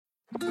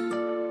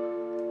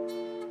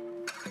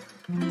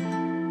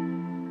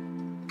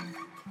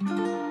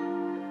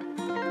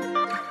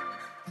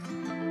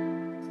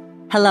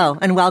Hello,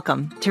 and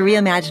welcome to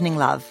Reimagining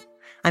Love.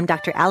 I'm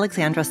Dr.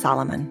 Alexandra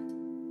Solomon.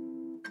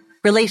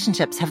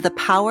 Relationships have the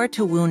power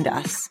to wound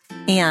us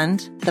and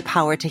the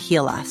power to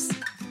heal us.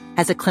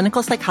 As a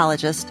clinical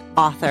psychologist,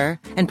 author,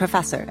 and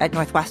professor at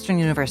Northwestern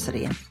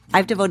University,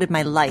 I've devoted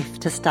my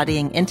life to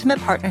studying intimate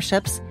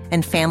partnerships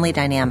and family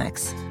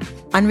dynamics.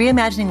 On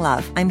Reimagining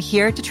Love, I'm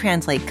here to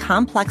translate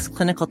complex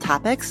clinical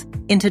topics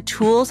into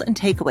tools and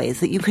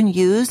takeaways that you can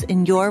use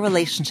in your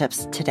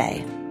relationships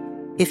today.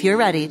 If you're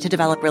ready to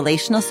develop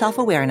relational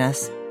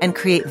self-awareness and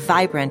create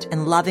vibrant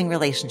and loving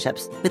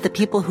relationships with the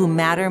people who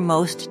matter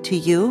most to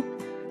you,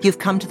 you've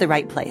come to the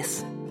right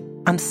place.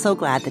 I'm so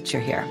glad that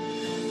you're here.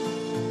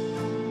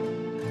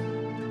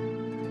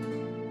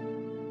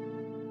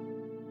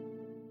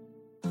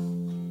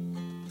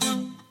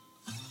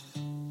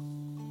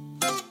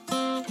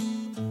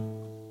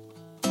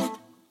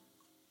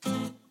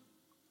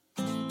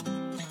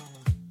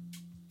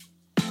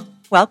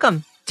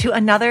 Welcome to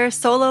another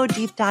solo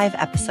deep dive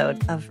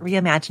episode of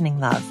Reimagining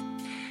Love.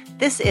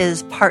 This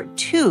is part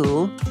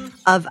 2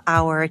 of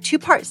our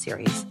 2-part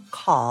series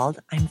called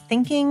I'm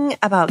Thinking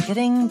About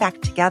Getting Back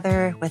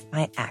Together with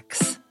My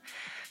Ex.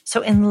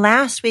 So in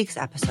last week's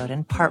episode,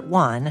 in part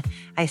 1,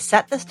 I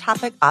set this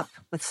topic up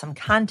with some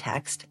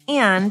context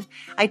and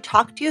I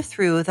talked you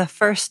through the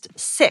first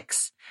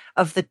 6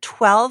 of the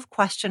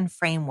 12-question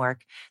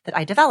framework that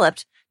I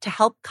developed to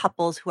help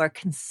couples who are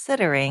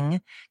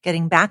considering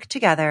getting back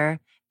together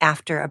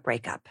after a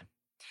breakup.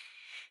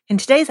 In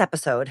today's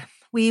episode,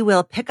 we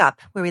will pick up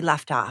where we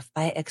left off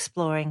by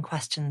exploring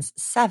questions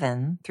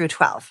 7 through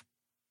 12.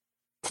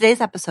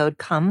 Today's episode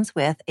comes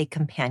with a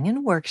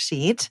companion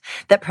worksheet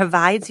that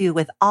provides you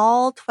with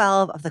all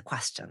 12 of the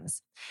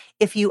questions.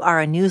 If you are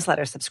a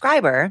newsletter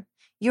subscriber,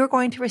 you're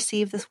going to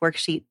receive this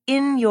worksheet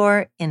in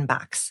your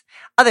inbox.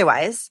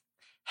 Otherwise,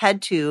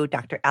 head to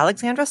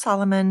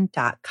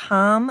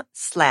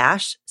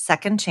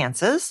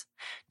dralexandrasolomon.com/secondchances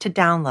to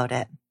download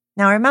it.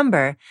 Now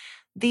remember,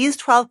 these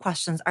 12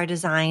 questions are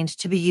designed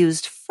to be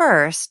used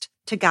first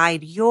to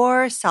guide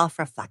your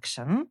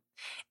self-reflection,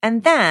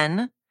 and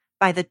then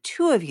by the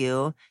two of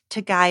you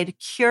to guide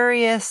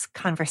curious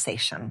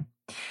conversation.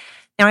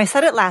 Now, I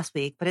said it last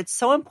week, but it's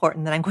so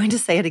important that I'm going to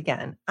say it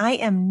again. I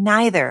am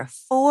neither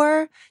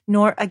for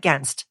nor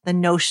against the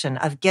notion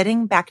of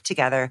getting back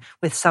together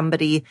with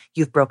somebody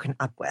you've broken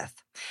up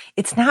with.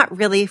 It's not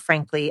really,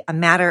 frankly, a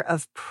matter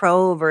of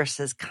pro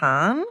versus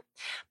con,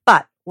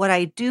 but what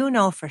I do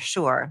know for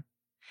sure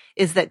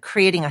is that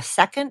creating a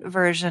second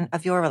version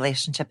of your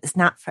relationship is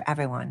not for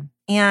everyone.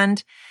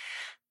 And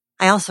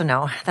I also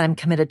know that I'm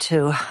committed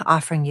to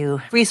offering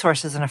you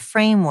resources and a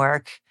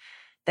framework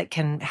that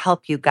can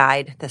help you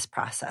guide this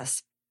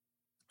process.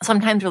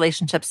 Sometimes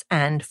relationships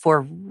end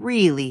for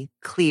really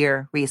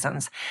clear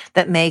reasons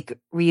that make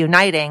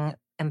reuniting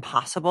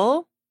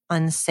impossible,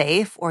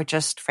 unsafe, or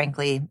just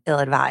frankly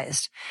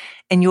ill-advised.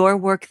 And your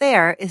work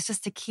there is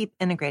just to keep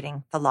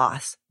integrating the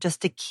loss,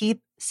 just to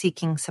keep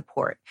seeking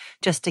support,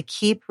 just to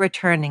keep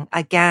returning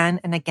again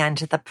and again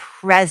to the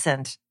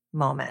present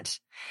moment,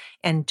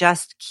 and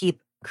just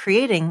keep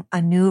creating a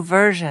new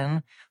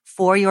version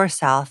for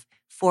yourself,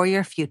 for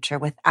your future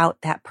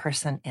without that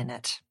person in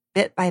it,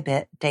 bit by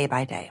bit, day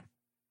by day.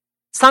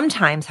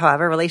 Sometimes,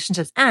 however,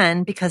 relationships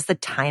end because the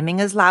timing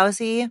is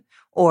lousy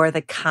or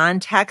the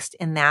context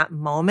in that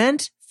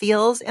moment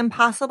feels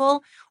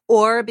impossible,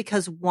 or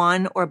because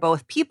one or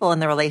both people in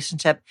the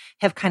relationship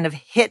have kind of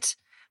hit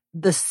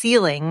the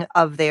ceiling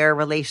of their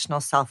relational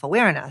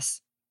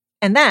self-awareness.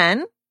 And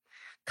then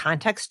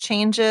context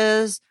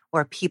changes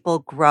or people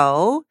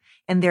grow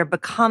and there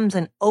becomes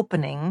an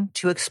opening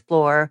to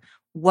explore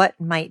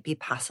what might be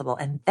possible.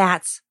 And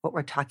that's what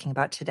we're talking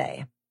about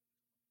today.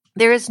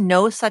 There is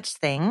no such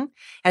thing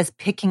as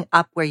picking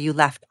up where you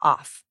left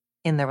off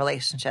in the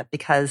relationship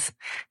because,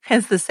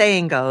 as the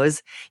saying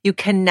goes, you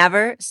can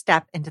never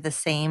step into the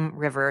same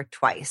river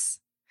twice.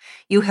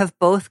 You have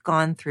both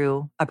gone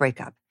through a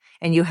breakup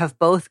and you have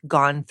both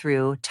gone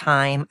through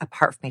time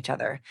apart from each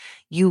other.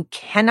 You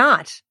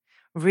cannot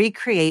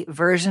recreate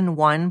version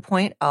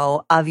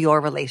 1.0 of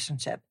your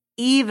relationship,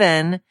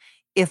 even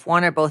if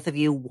one or both of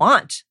you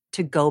want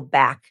to go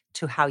back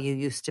to how you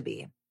used to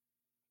be.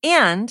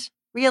 And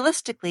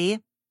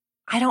realistically,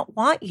 I don't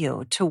want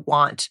you to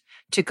want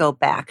to go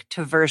back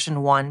to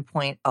version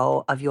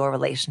 1.0 of your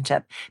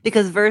relationship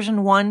because version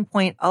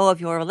 1.0 of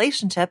your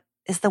relationship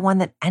is the one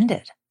that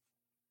ended.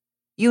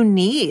 You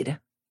need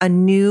a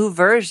new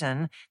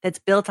version that's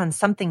built on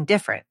something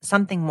different,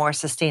 something more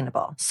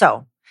sustainable.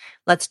 So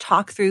let's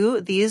talk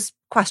through these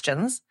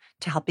questions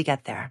to help you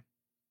get there.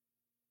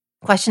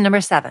 Question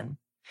number 7.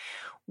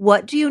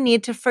 What do you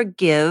need to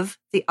forgive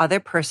the other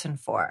person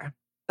for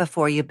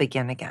before you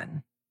begin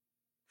again?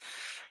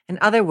 In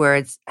other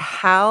words,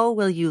 how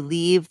will you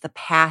leave the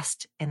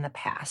past in the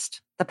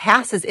past? The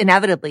past is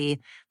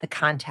inevitably the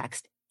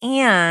context.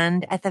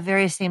 And at the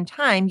very same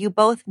time, you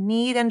both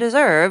need and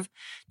deserve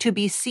to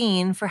be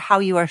seen for how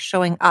you are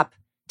showing up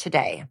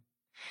today.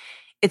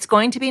 It's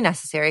going to be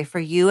necessary for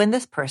you and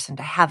this person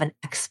to have an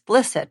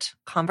explicit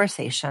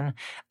conversation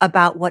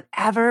about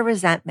whatever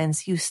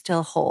resentments you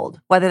still hold,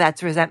 whether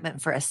that's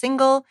resentment for a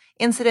single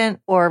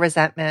incident or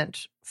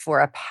resentment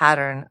for a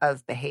pattern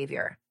of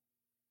behavior.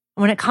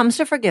 When it comes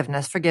to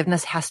forgiveness,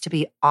 forgiveness has to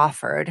be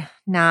offered,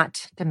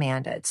 not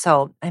demanded.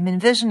 So I'm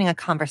envisioning a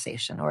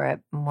conversation,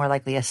 or more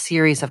likely a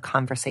series of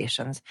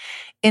conversations,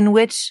 in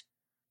which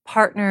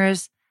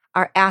partners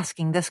are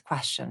asking this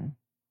question: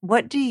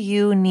 what do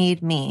you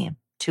need me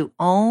to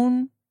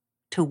own,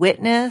 to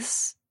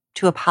witness,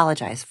 to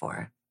apologize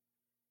for?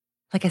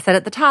 Like I said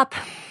at the top,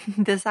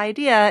 this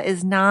idea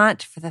is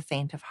not for the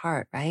faint of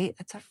heart, right?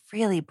 It's a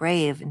really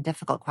brave and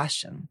difficult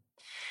question.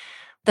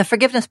 The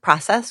forgiveness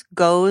process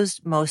goes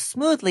most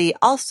smoothly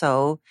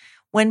also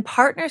when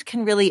partners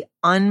can really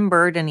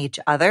unburden each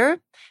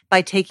other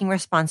by taking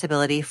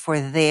responsibility for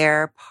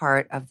their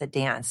part of the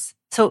dance.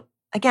 So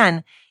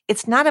again,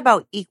 it's not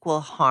about equal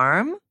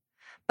harm,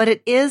 but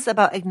it is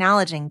about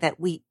acknowledging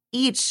that we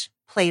each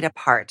played a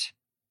part.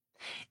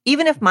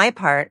 Even if my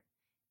part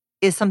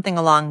is something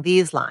along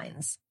these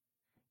lines: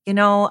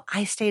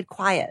 I stayed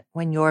quiet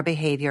when your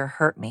behavior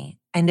hurt me.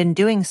 And in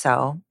doing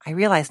so, I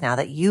realize now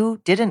that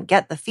you didn't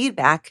get the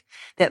feedback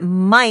that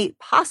might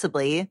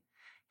possibly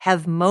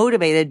have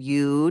motivated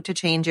you to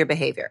change your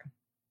behavior.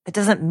 That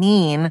doesn't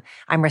mean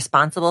I'm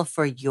responsible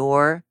for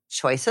your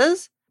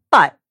choices,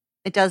 but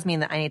it does mean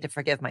that I need to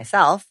forgive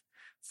myself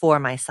for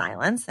my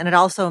silence. And it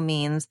also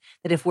means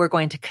that if we're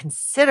going to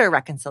consider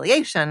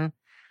reconciliation,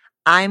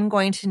 I'm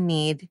going to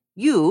need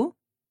you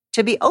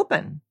to be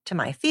open to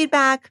my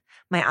feedback,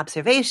 my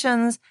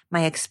observations,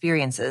 my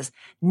experiences.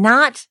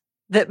 Not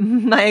that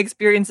my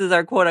experiences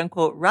are quote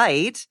unquote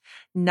right,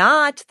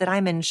 not that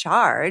I'm in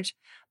charge,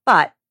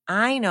 but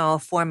I know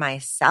for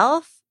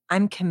myself,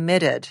 I'm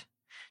committed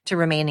to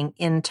remaining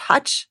in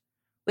touch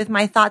with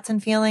my thoughts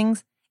and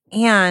feelings.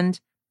 And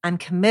I'm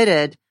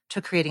committed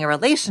to creating a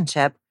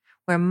relationship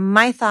where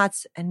my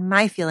thoughts and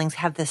my feelings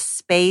have the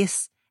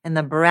space and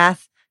the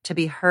breath to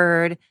be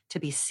heard, to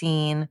be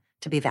seen,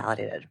 to be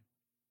validated.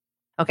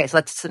 Okay, so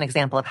that's just an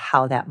example of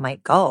how that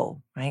might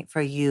go, right,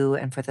 for you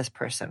and for this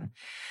person.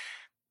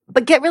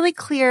 But get really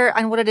clear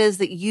on what it is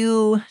that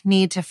you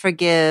need to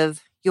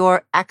forgive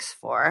your ex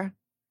for,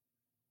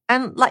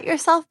 and let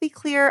yourself be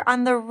clear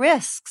on the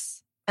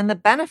risks and the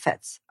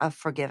benefits of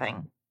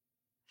forgiving.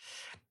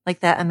 Like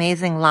that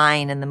amazing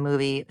line in the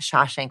movie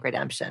Shawshank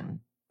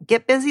Redemption: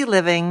 get busy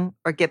living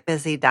or get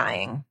busy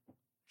dying.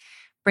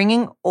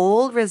 Bringing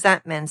old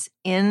resentments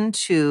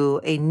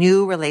into a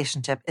new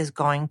relationship is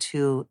going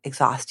to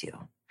exhaust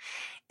you.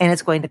 And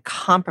it's going to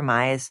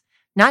compromise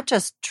not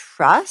just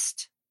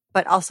trust,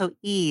 but also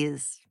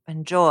ease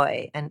and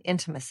joy and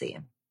intimacy.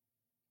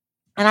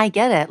 And I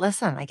get it.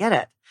 Listen, I get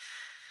it.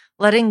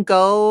 Letting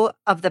go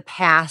of the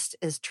past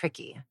is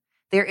tricky.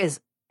 There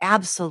is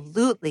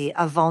absolutely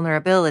a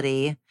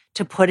vulnerability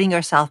to putting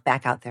yourself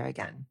back out there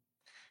again.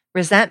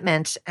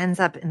 Resentment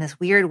ends up in this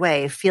weird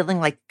way feeling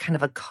like kind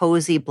of a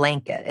cozy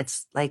blanket.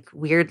 It's like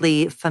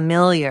weirdly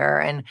familiar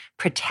and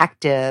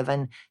protective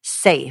and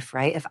safe,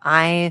 right? If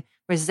I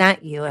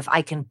resent you, if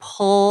I can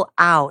pull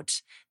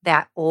out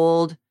that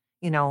old,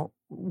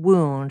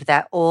 wound,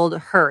 that old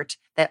hurt,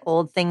 that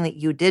old thing that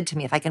you did to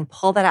me, if I can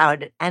pull that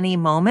out at any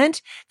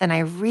moment, then I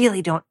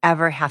really don't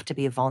ever have to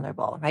be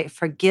vulnerable, right?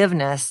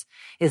 Forgiveness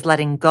is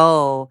letting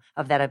go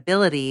of that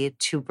ability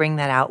to bring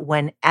that out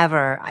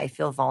whenever I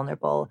feel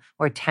vulnerable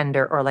or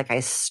tender, or like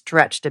I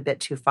stretched a bit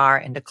too far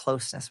into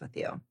closeness with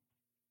you.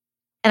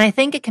 And I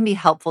think it can be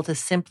helpful to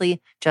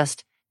simply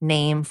just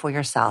name for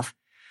yourself: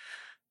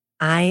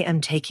 I am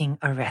taking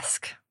a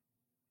risk.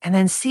 And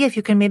then see if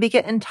you can maybe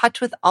get in touch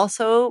with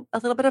also a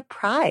little bit of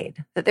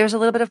pride, that there's a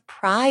little bit of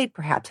pride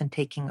perhaps in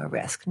taking a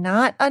risk,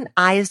 not an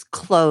eyes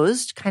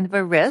closed kind of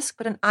a risk,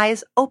 but an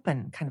eyes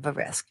open kind of a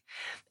risk.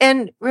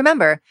 And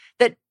remember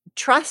that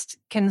trust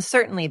can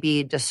certainly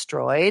be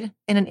destroyed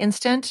in an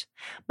instant,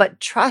 but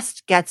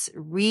trust gets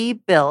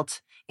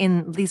rebuilt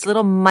in these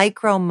little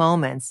micro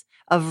moments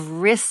of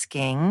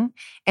risking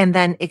and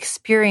then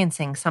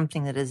experiencing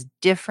something that is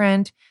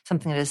different,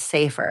 something that is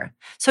safer.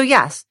 So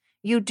yes,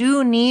 you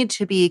do need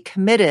to be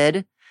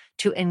committed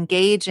to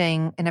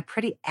engaging in a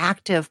pretty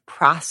active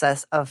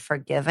process of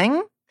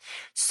forgiving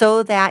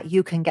so that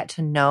you can get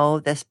to know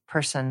this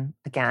person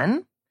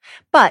again.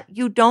 But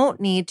you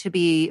don't need to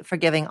be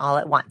forgiving all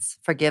at once.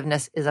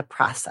 Forgiveness is a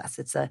process.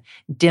 It's a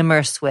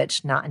dimmer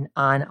switch, not an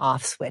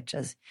on-off switch,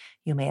 as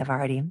you may have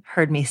already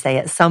heard me say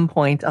at some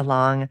point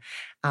along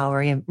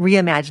our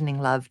reimagining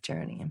love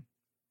journey.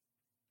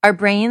 Our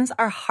brains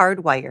are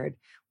hardwired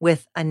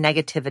with a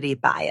negativity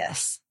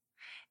bias.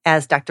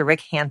 As Dr.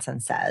 Rick Hansen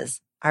says,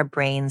 our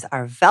brains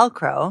are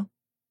Velcro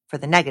for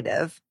the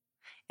negative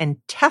and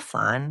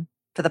Teflon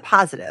for the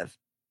positive.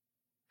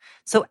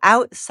 So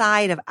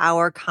outside of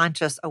our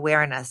conscious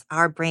awareness,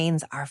 our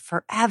brains are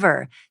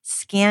forever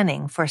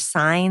scanning for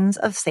signs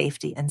of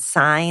safety and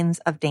signs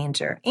of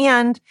danger.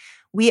 And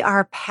we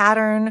are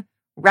pattern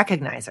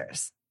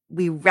recognizers.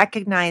 We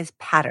recognize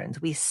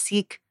patterns. We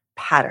seek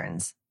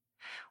patterns.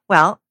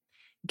 Well,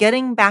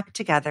 getting back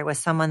together with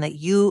someone that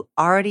you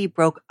already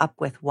broke up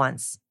with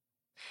once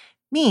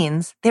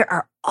means there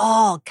are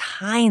all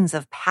kinds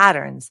of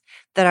patterns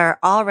that are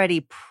already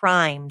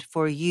primed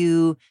for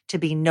you to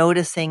be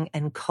noticing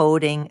and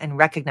coding and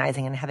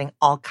recognizing and having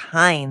all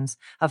kinds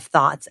of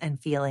thoughts and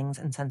feelings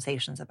and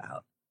sensations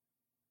about.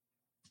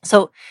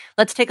 So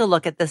let's take a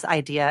look at this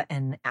idea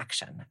in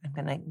action. I'm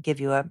going to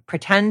give you a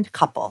pretend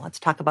couple. Let's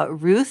talk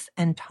about Ruth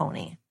and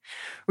Tony.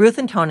 Ruth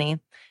and Tony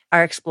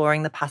are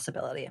exploring the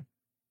possibility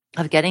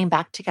of getting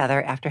back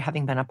together after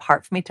having been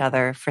apart from each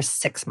other for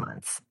 6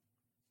 months.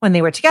 When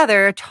they were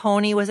together,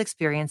 Tony was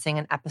experiencing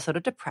an episode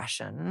of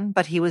depression,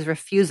 but he was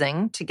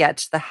refusing to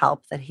get the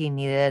help that he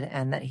needed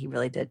and that he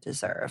really did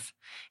deserve.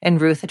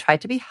 And Ruth had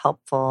tried to be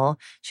helpful.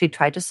 She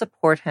tried to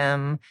support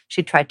him.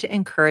 She tried to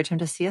encourage him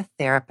to see a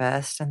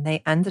therapist, and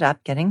they ended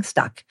up getting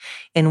stuck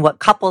in what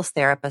couples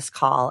therapists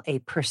call a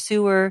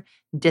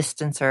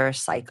pursuer-distancer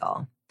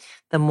cycle.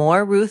 The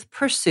more Ruth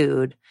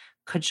pursued,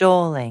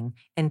 cajoling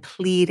and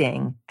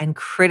pleading and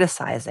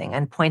criticizing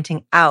and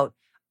pointing out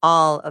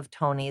all of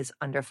Tony's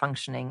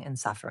underfunctioning and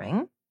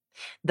suffering,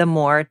 the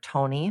more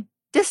Tony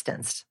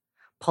distanced,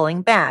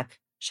 pulling back,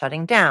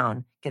 shutting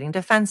down, getting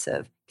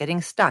defensive,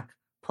 getting stuck,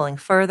 pulling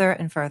further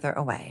and further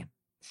away.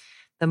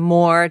 The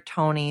more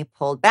Tony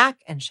pulled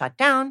back and shut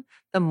down,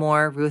 the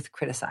more Ruth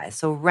criticized.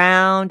 So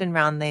round and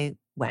round they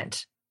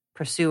went.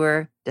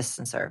 Pursuer,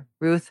 distancer.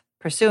 Ruth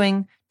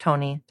pursuing,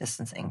 Tony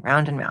distancing,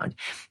 round and round,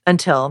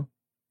 until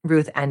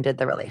Ruth ended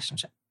the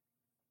relationship.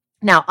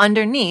 Now,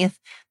 underneath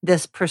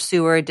this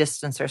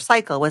pursuer-distancer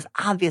cycle was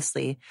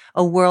obviously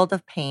a world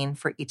of pain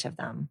for each of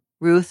them.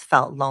 Ruth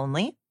felt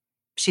lonely,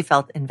 she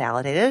felt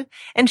invalidated,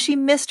 and she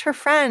missed her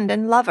friend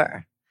and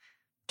lover.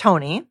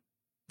 Tony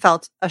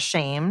felt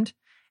ashamed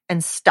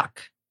and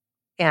stuck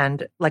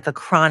and like a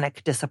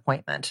chronic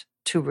disappointment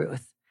to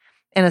Ruth.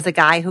 And as a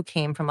guy who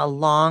came from a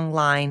long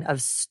line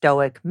of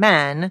stoic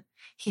men,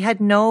 he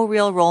had no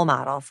real role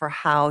model for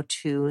how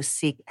to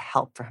seek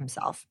help for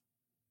himself.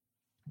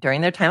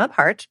 During their time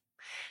apart,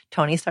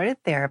 Tony started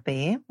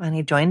therapy and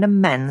he joined a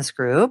men's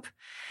group.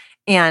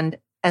 And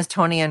as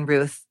Tony and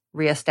Ruth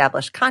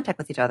reestablished contact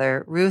with each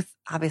other, Ruth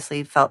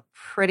obviously felt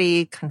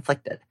pretty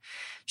conflicted.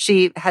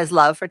 She has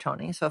love for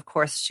Tony, so of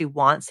course she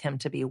wants him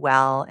to be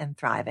well and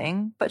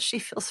thriving, but she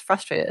feels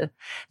frustrated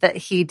that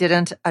he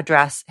didn't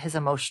address his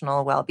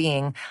emotional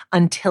well-being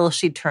until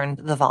she turned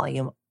the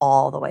volume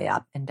all the way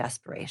up in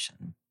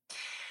desperation.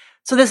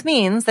 So this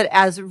means that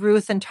as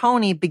Ruth and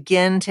Tony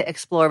begin to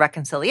explore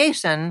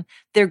reconciliation,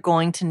 they're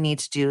going to need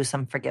to do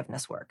some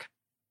forgiveness work.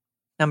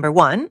 Number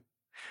one,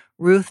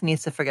 Ruth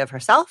needs to forgive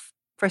herself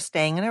for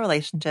staying in a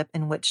relationship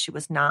in which she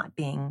was not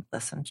being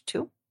listened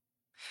to.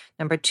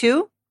 Number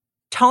two,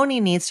 Tony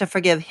needs to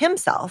forgive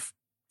himself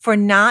for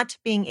not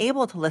being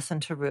able to listen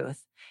to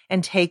Ruth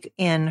and take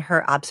in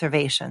her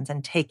observations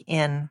and take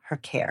in her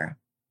care.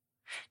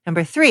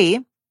 Number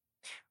three,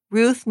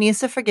 Ruth needs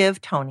to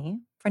forgive Tony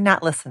for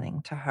not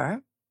listening to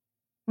her.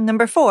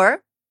 Number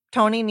four,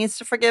 Tony needs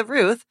to forgive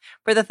Ruth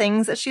for the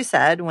things that she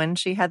said when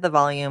she had the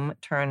volume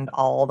turned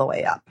all the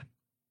way up.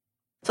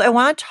 So I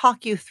want to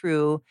talk you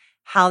through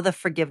how the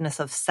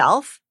forgiveness of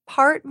self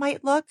part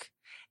might look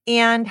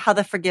and how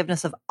the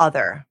forgiveness of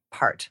other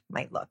part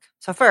might look.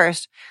 So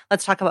first,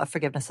 let's talk about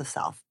forgiveness of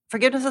self.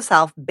 Forgiveness of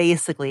self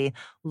basically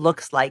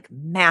looks like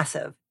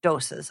massive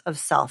doses of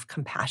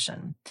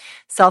self-compassion.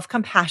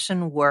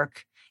 Self-compassion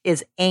work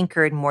is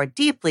anchored more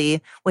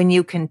deeply when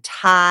you can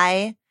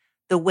tie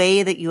the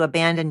way that you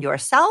abandoned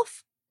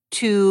yourself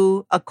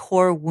to a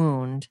core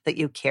wound that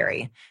you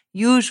carry,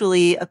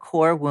 usually a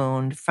core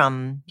wound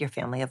from your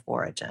family of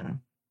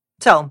origin.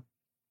 So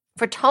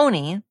for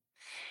Tony,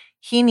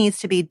 he needs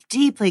to be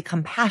deeply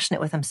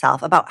compassionate with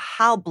himself about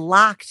how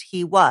blocked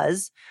he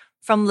was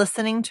from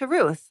listening to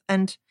Ruth.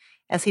 And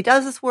as he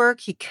does this work,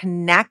 he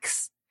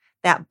connects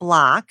that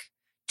block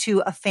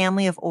to a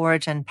family of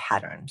origin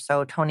pattern.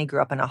 So Tony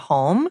grew up in a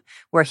home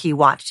where he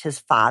watched his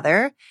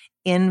father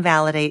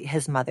invalidate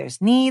his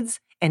mother's needs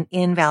and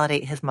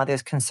invalidate his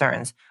mother's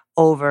concerns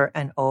over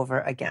and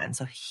over again.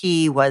 So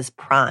he was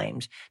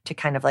primed to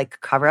kind of like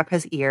cover up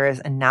his ears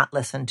and not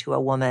listen to a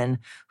woman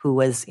who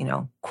was,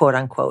 quote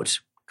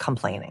unquote,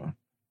 complaining.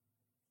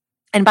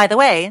 And by the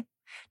way,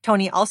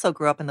 Tony also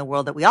grew up in the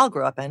world that we all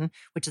grew up in,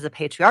 which is a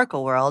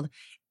patriarchal world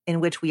in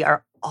which we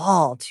are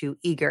all too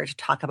eager to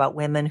talk about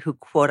women who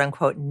quote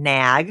unquote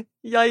nag,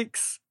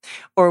 yikes,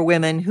 or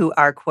women who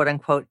are quote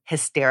unquote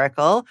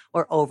hysterical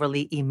or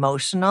overly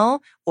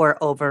emotional or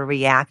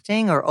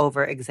overreacting or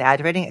over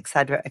exaggerating, et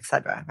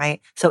cetera, right?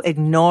 So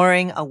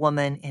ignoring a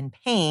woman in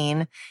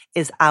pain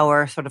is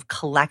our sort of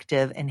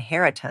collective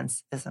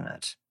inheritance, isn't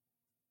it?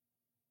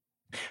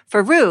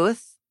 For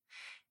Ruth,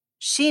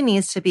 she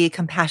needs to be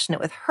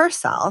compassionate with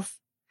herself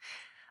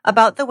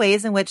about the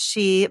ways in which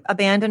she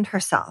abandoned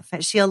herself.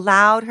 She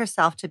allowed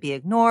herself to be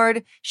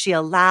ignored. She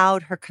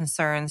allowed her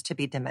concerns to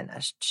be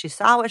diminished. She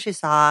saw what she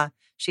saw.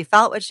 She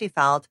felt what she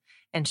felt.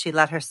 And she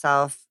let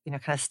herself,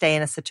 kind of stay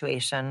in a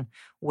situation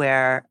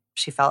where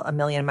she felt a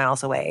million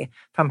miles away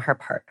from her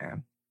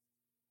partner.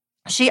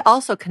 She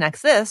also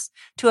connects this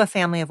to a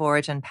family of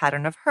origin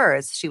pattern of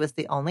hers. She was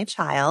the only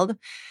child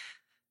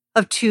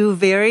of two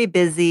very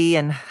busy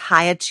and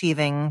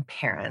high-achieving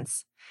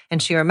parents.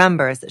 And she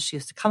remembers that she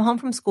used to come home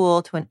from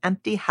school to an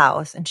empty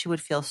house and she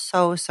would feel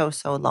so, so,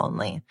 so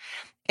lonely.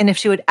 And if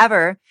she would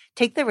ever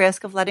take the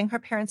risk of letting her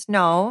parents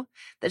know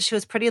that she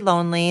was pretty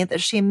lonely,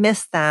 that she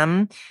missed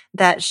them,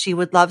 that she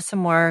would love some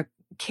more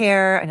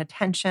care and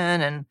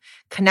attention and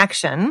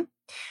connection,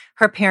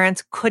 her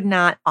parents could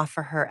not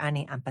offer her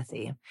any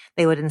empathy.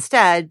 They would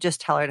instead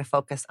just tell her to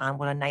focus on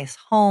what a nice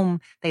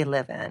home they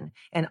live in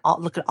and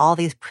look at all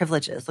these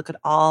privileges. Look at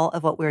all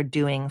of what we're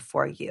doing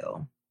for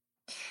you.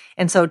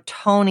 And so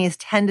Tony's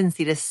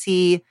tendency to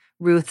see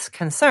Ruth's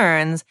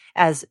concerns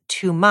as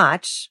too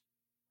much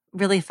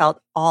really felt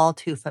all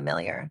too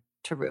familiar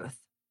to Ruth.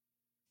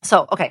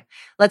 So, okay,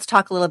 let's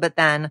talk a little bit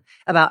then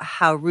about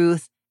how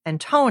Ruth and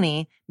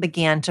Tony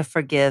began to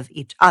forgive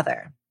each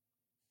other.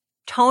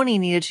 Tony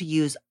needed to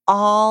use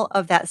all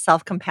of that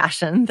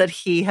self-compassion that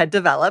he had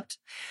developed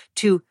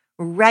to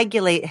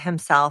regulate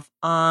himself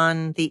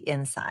on the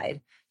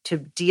inside, to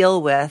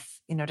deal with,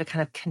 to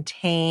kind of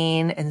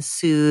contain and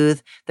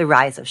soothe the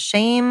rise of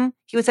shame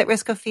he was at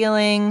risk of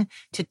feeling,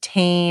 to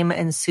tame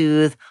and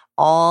soothe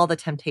all the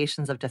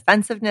temptations of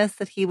defensiveness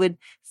that he would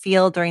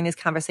feel during these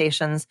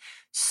conversations,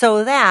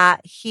 so that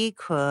he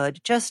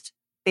could just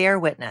bear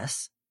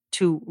witness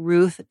to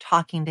Ruth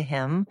talking to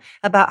him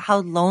about how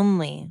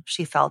lonely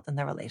she felt in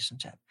the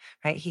relationship,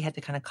 right? He had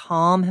to kind of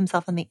calm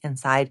himself on the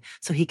inside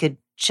so he could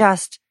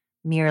just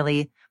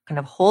merely kind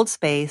of hold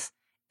space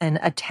and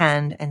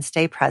attend and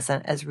stay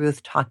present as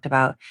Ruth talked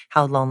about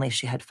how lonely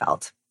she had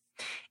felt.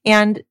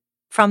 And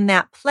from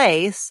that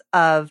place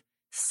of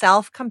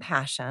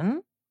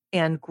self-compassion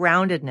and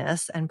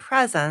groundedness and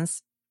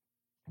presence,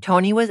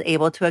 Tony was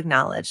able to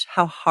acknowledge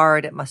how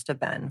hard it must have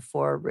been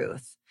for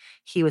Ruth.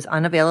 He was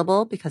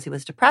unavailable because he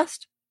was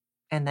depressed,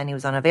 and then he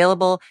was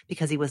unavailable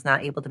because he was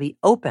not able to be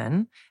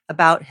open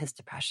about his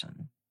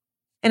depression.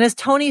 And as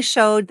Tony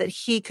showed that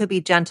he could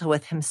be gentle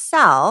with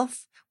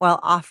himself while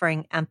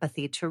offering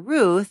empathy to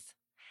Ruth,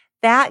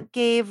 that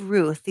gave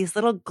Ruth these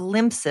little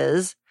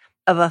glimpses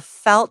of a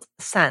felt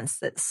sense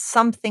that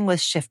something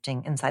was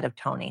shifting inside of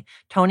Tony.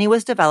 Tony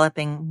was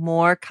developing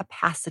more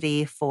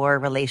capacity for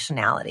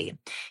relationality.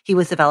 He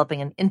was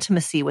developing an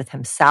intimacy with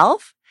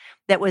himself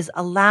that was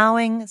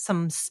allowing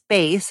some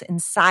space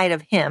inside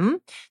of him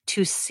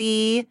to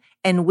see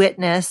and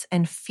witness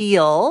and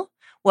feel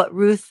what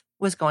Ruth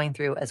was going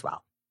through as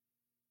well.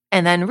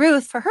 And then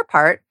Ruth, for her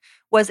part,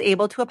 was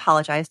able to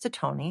apologize to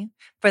Tony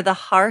for the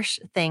harsh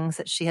things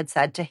that she had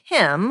said to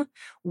him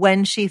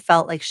when she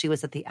felt like she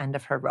was at the end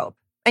of her rope.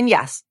 And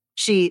yes,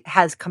 she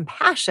has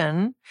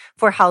compassion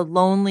for how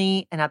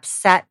lonely and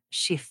upset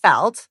she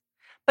felt.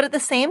 But at the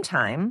same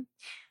time,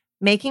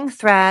 making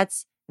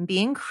threats and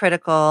being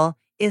critical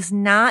is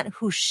not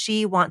who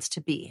she wants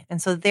to be.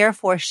 And so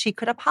therefore, she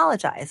could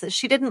apologize that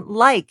she didn't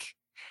like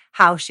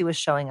how she was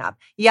showing up.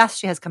 Yes,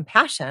 she has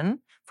compassion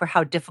for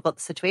how difficult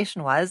the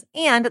situation was.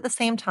 And at the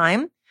same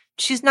time,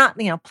 she's not,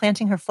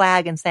 planting her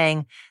flag and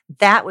saying,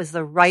 that was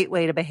the right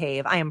way to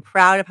behave. I am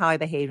proud of how I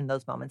behaved in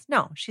those moments.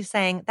 No, she's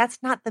saying, that's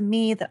not the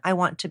me that I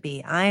want to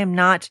be. I am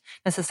not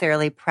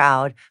necessarily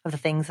proud of the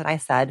things that I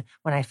said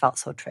when I felt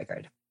so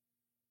triggered.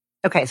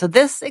 Okay, so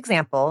this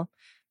example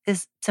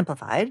is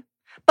simplified,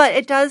 but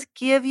it does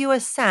give you a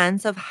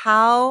sense of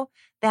how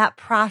that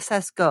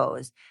process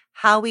goes,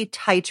 how we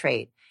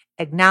titrate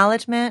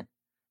acknowledgement,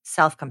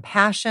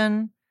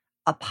 self-compassion,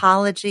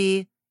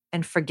 apology,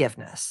 and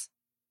forgiveness.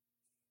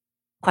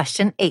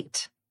 Question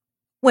 8.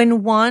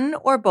 When one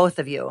or both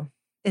of you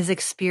is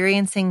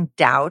experiencing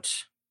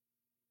doubt,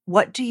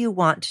 what do you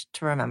want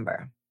to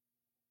remember?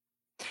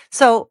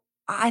 So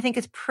I think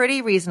it's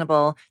pretty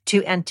reasonable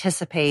to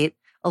anticipate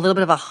a little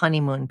bit of a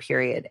honeymoon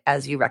period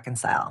as you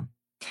reconcile.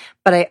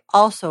 But I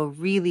also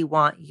really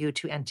want you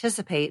to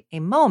anticipate a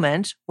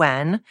moment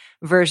when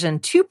version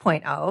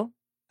 2.0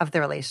 of the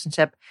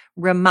relationship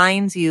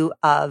reminds you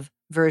of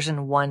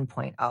version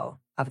 1.0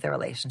 of the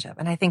relationship.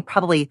 And I think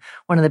probably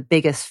one of the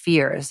biggest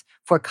fears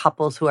for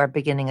couples who are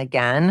beginning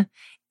again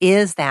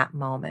is that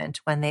moment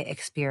when they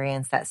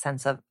experience that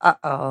sense of,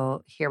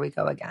 uh-oh, here we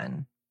go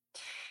again.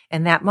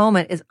 And that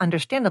moment is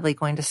understandably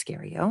going to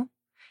scare you.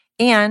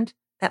 And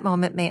that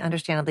moment may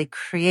understandably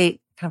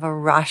create kind of a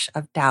rush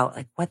of doubt.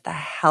 Like, what the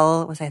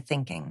hell was I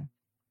thinking?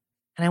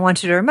 And I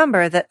want you to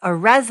remember that a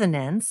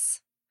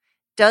resonance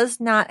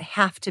does not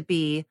have to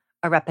be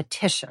a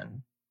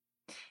repetition,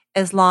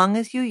 as long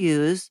as you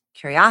use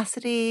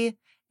curiosity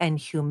and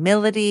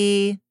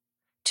humility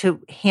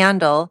to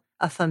handle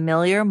a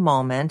familiar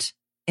moment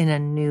in a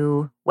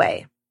new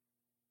way.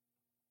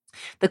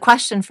 The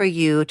question for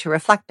you to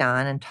reflect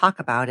on and talk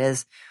about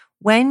is,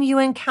 when you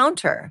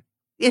encounter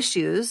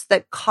issues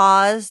that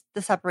caused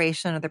the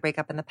separation or the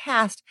breakup in the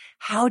past,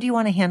 how do you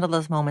want to handle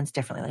those moments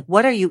differently? Like,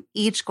 what are you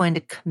each going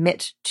to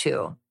commit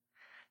to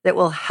that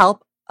will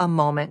help a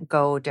moment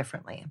go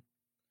differently?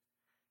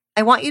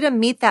 I want you to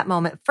meet that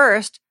moment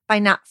first by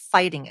not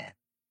fighting it.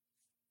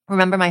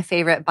 Remember my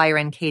favorite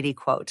Byron Katie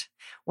quote,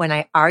 "When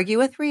I argue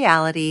with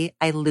reality,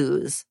 I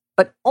lose,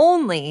 but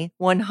only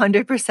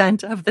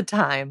 100% of the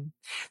time."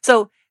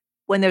 So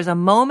when there's a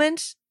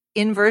moment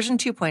in version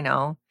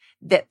 2.0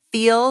 that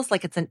feels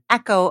like it's an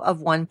echo of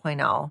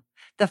 1.0,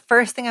 the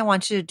first thing I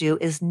want you to do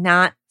is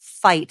not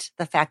fight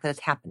the fact that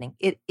it's happening.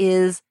 It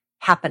is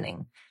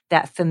happening.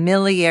 That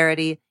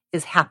familiarity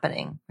is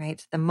happening,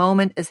 right? The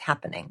moment is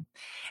happening.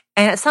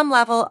 And at some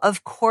level,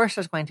 of course,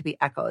 there's going to be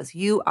echoes.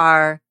 You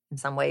are in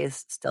some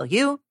ways still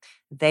you.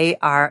 They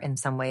are in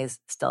some ways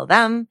still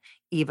them.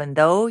 Even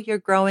though you're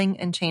growing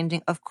and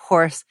changing, of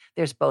course,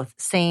 there's both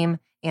same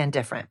and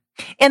different.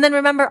 And then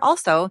remember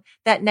also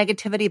that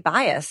negativity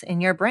bias in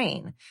your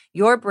brain.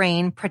 Your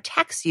brain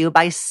protects you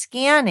by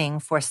scanning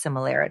for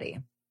similarity.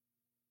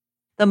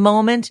 The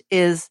moment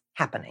is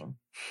happening.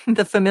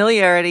 The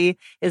familiarity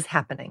is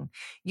happening.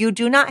 You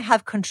do not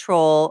have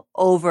control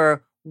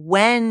over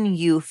when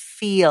you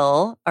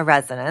feel a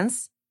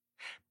resonance,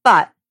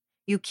 but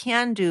you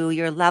can do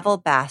your level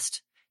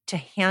best to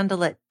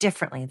handle it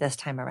differently this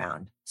time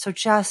around. So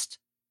just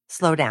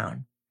slow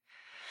down.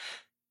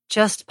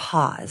 Just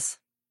pause.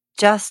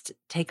 Just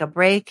take a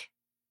break.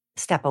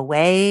 Step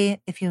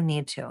away if you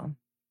need to.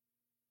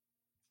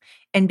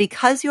 And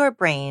because your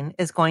brain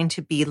is going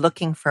to be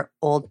looking for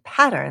old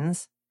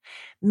patterns,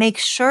 make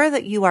sure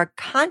that you are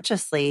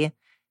consciously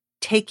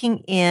taking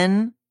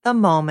in the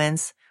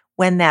moments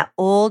when that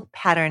old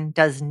pattern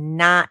does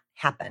not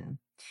happen.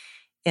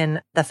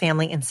 In the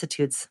Family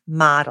Institute's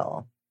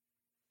model,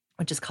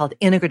 which is called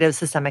integrative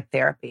systemic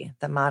therapy,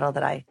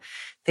 the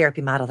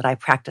therapy model that I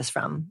practice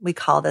from, we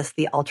call this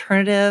the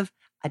alternative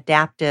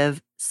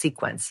adaptive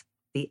sequence,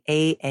 the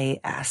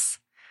AAS.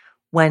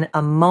 When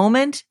a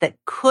moment that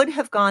could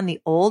have gone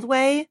the old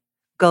way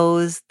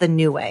goes the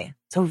new way.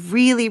 So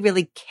really,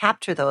 really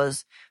capture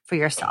those for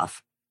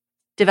yourself.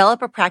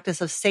 Develop a practice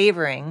of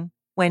savoring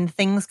when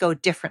things go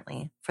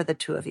differently for the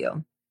two of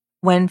you.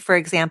 When, for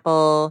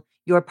example,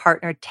 your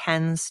partner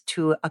tends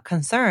to a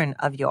concern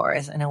of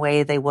yours in a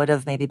way they would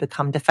have maybe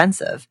become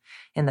defensive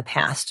in the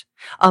past.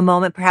 A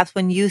moment perhaps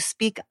when you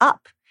speak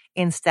up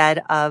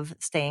instead of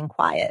staying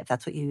quiet, if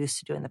that's what you used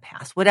to do in the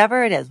past.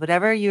 Whatever it is,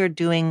 whatever you're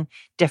doing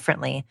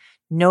differently,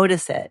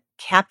 notice it,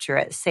 capture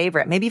it, savor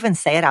it, maybe even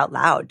say it out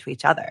loud to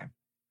each other.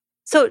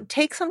 So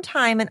take some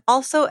time and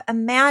also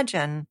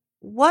imagine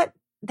what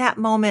that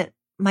moment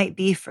might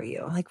be for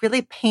you. Like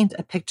really paint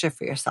a picture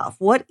for yourself.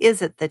 What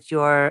is it that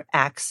your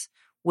ex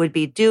would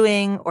be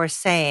doing or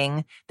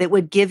saying that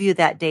would give you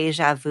that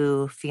deja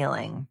vu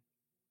feeling?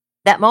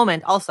 That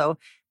moment also,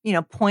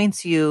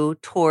 points you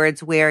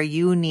towards where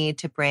you need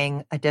to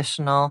bring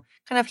additional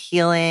kind of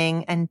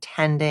healing and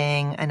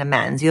tending and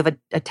amends. You have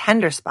a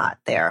tender spot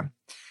there.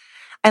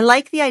 I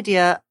like the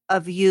idea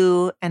of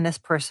you and this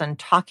person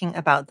talking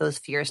about those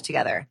fears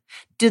together.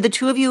 Do the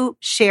two of you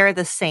share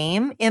the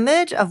same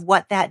image of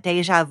what that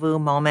deja vu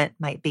moment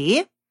might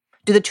be?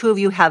 Do the two of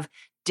you have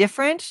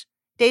different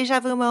deja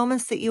vu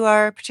moments that you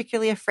are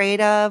particularly afraid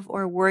of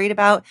or worried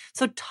about?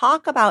 So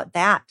talk about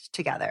that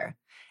together.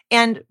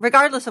 And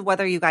regardless of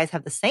whether you guys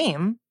have the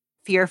same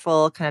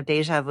fearful kind of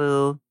deja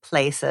vu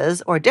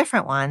places or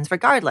different ones,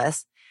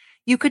 regardless,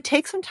 you could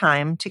take some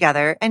time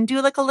together and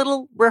do like a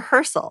little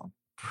rehearsal.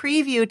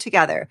 Preview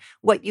together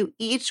what you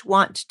each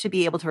want to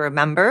be able to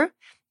remember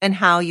and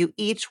how you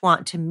each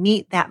want to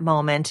meet that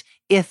moment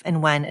if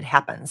and when it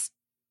happens.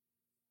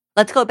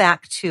 Let's go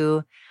back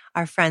to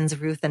our friends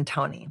Ruth and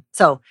Tony.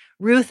 So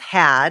Ruth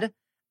had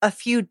a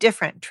few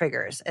different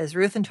triggers. As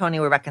Ruth and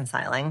Tony were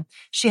reconciling,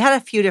 she had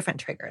a few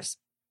different triggers.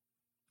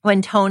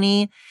 When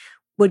Tony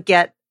would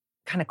get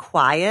kind of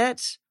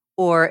quiet,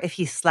 or if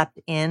he slept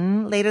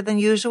in later than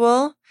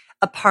usual,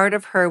 a part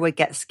of her would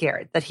get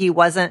scared that he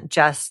wasn't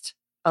just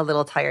a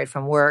little tired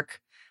from work,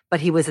 but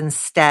he was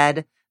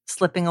instead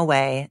slipping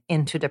away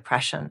into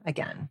depression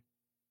again.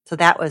 So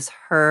that was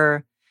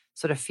her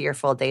sort of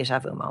fearful deja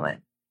vu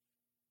moment.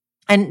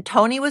 And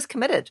Tony was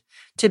committed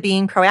to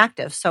being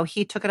proactive. So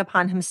he took it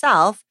upon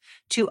himself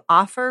to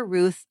offer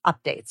Ruth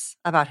updates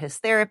about his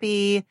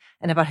therapy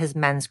and about his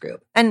men's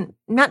group. And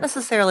not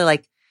necessarily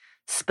like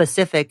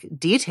specific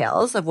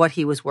details of what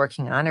he was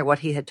working on or what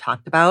he had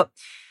talked about.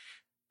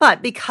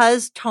 But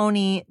because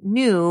Tony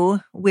knew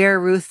where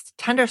Ruth's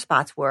tender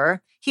spots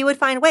were, he would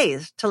find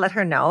ways to let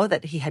her know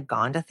that he had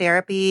gone to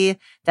therapy,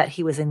 that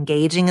he was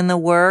engaging in the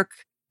work,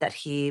 that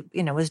he,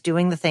 was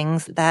doing the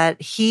things that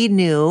he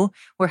knew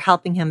were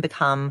helping him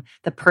become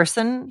the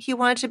person he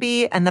wanted to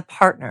be and the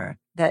partner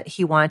that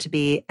he wanted to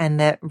be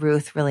and that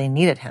Ruth really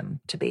needed him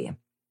to be.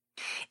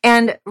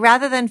 And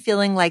rather than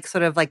feeling like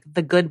sort of like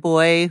the good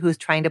boy who's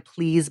trying to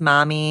please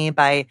mommy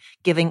by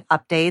giving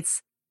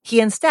updates, he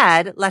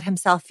instead let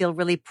himself feel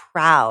really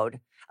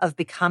proud of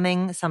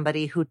becoming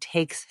somebody who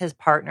takes his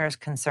partner's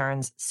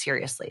concerns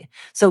seriously.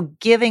 So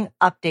giving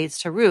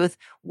updates to Ruth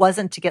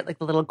wasn't to get like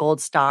the little gold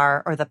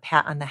star or the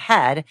pat on the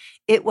head.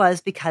 It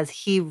was because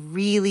he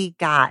really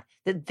got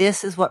that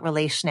this is what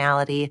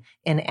relationality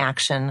in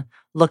action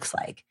looks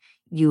like.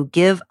 You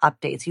give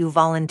updates, you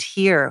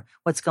volunteer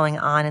what's going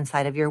on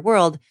inside of your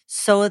world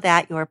so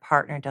that your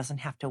partner doesn't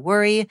have to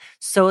worry,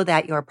 so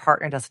that your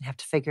partner doesn't have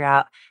to figure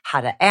out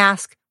how to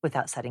ask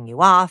without setting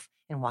you off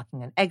and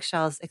walking on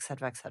eggshells, et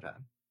cetera, et cetera.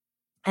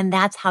 And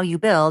that's how you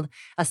build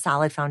a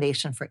solid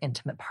foundation for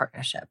intimate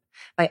partnership,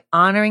 by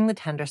honoring the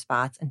tender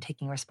spots and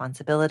taking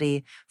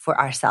responsibility for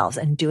ourselves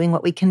and doing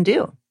what we can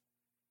do.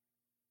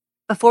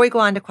 Before we go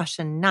on to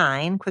question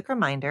 9, quick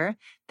reminder,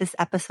 this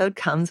episode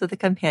comes with a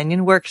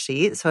companion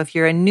worksheet. So if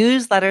you're a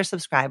newsletter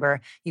subscriber,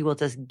 you will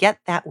just get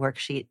that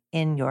worksheet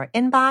in your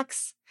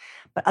inbox.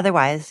 But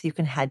otherwise, you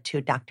can head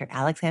to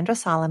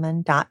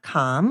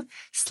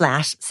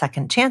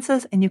dralexandrasolomon.com/second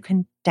chances and you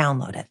can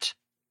download it.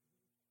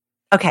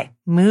 Okay,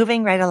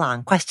 moving right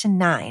along. Question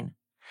 9.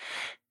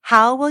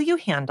 How will you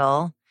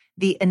handle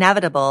the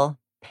inevitable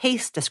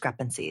pace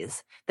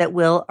discrepancies that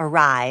will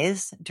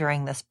arise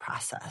during this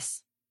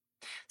process?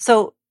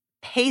 So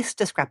pace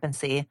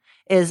discrepancy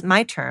is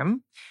my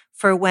term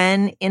for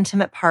when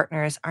intimate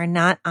partners are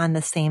not on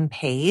the same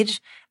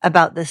page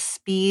about the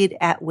speed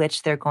at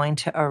which they're going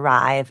to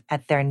arrive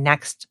at their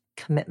next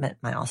commitment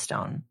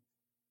milestone.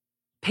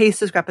 Pace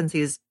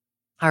discrepancies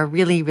are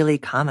really, really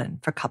common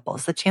for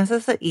couples. The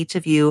chances that each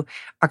of you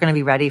are going to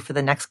be ready for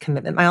the next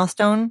commitment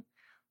milestone,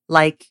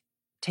 like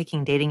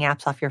taking dating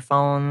apps off your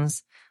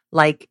phones,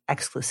 like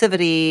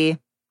exclusivity,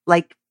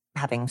 like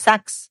having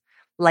sex,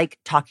 like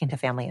talking to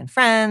family and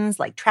friends,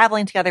 like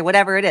traveling together,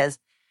 whatever it is,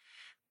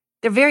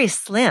 they're very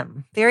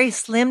slim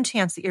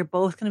chance that you're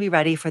both going to be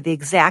ready for the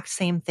exact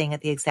same thing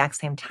at the exact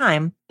same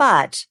time.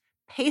 But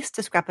pace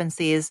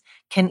discrepancies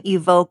can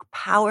evoke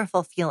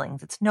powerful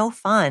feelings. It's no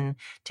fun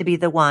to be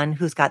the one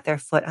who's got their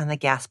foot on the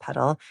gas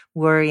pedal,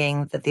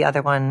 worrying that the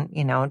other one,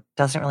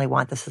 doesn't really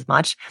want this as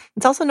much.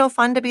 It's also no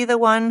fun to be the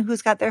one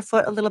who's got their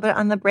foot a little bit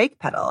on the brake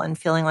pedal and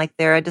feeling like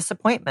they're a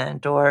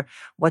disappointment, or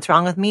what's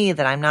wrong with me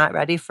that I'm not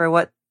ready for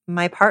what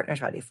my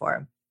partner's ready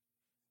for.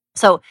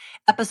 So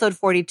episode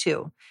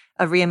 42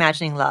 of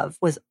Reimagining Love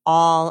was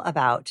all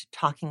about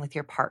talking with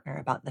your partner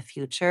about the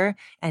future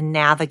and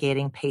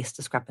navigating pace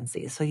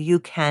discrepancies. So you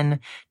can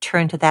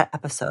turn to that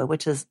episode,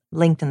 which is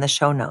linked in the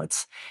show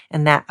notes,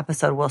 and that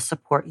episode will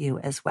support you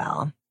as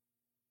well.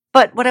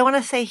 But what I want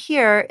to say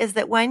here is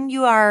that when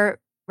you are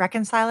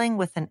reconciling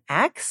with an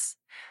ex,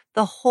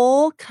 the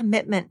whole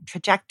commitment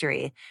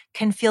trajectory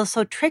can feel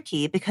so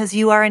tricky because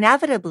you are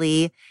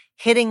inevitably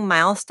hitting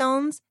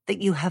milestones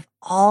that you have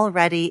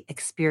already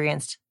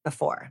experienced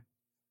before.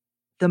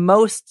 The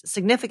most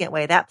significant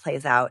way that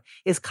plays out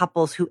is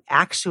couples who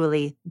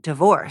actually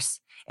divorce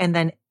and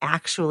then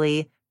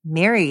actually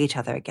marry each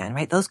other again,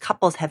 right? Those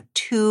couples have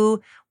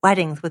 2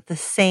 weddings with the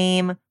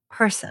same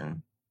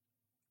person.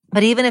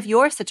 But even if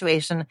your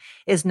situation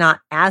is not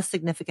as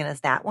significant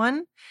as that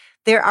one,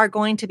 there are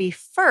going to be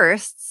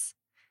firsts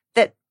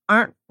that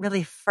aren't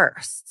really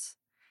firsts.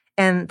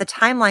 And the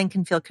timeline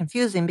can feel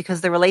confusing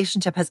because the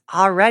relationship has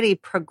already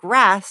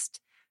progressed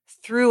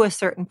through a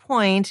certain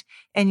point,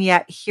 and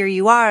yet here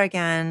you are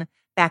again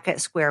back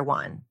at square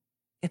one.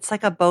 It's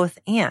like a both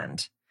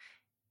and.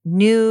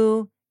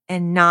 New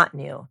and not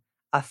new.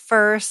 A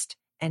first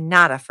and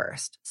not a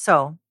first.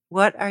 So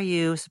what are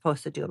you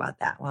supposed to do about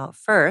that? Well,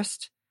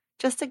 first,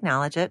 just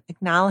acknowledge it.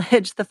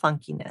 Acknowledge the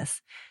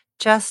funkiness.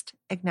 Just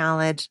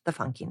acknowledge the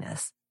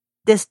funkiness.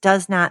 This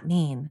does not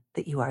mean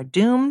that you are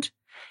doomed.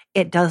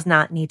 It does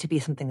not need to be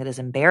something that is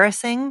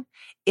embarrassing.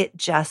 It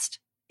just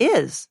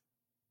is.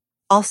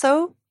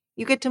 Also,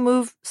 you get to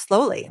move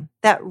slowly.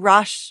 That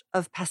rush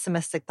of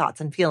pessimistic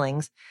thoughts and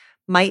feelings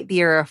might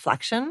be a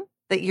reflection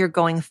that you're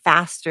going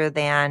faster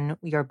than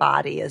your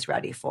body is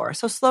ready for.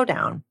 So slow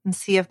down and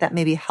see if that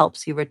maybe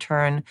helps you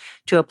return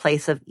to a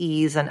place of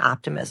ease and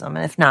optimism.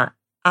 And if not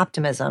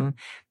optimism,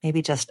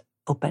 maybe just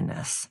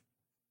openness.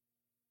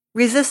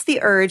 Resist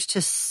the urge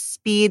to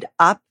speed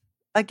up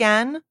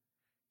again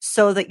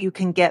so that you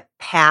can get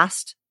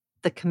past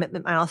the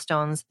commitment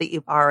milestones that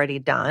you've already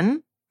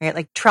done, right?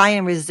 Like try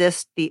and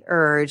resist the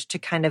urge to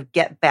kind of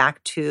get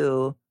back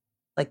to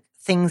like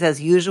things as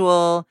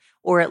usual,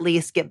 or at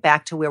least get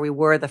back to where we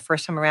were the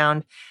first time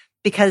around,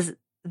 because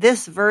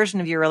this version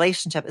of your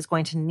relationship is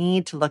going to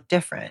need to look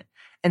different.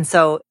 And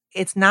so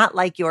it's not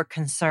like your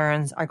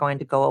concerns are going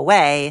to go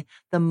away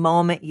the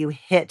moment you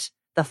hit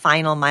the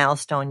final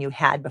milestone you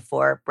had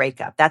before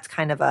breakup. That's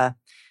kind of a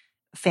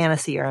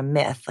fantasy or a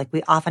myth. Like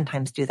we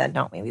oftentimes do that,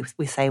 don't we?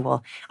 We say,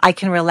 well, I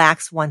can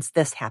relax once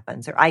this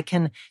happens, or I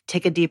can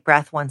take a deep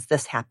breath once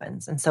this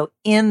happens. And so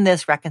in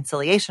this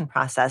reconciliation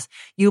process,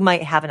 you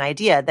might have an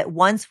idea that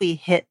once we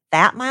hit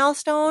that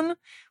milestone,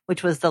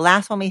 which was the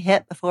last one we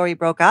hit before we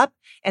broke up,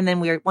 and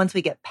then once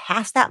we get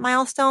past that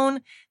milestone,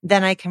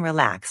 then I can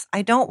relax.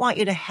 I don't want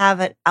you to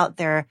have it out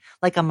there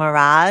like a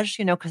mirage,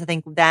 because I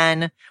think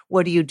then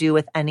what do you do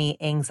with any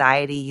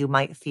anxiety you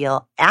might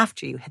feel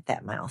after you hit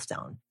that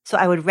milestone? So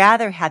I would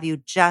rather have you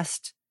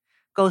just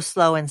go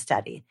slow and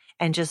steady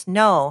and just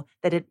know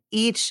that at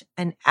each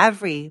and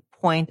every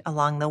point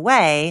along the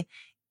way,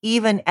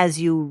 even as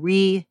you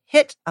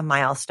re-hit a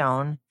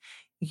milestone,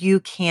 you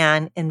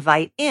can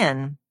invite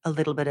in a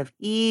little bit of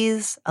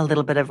ease, a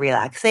little bit of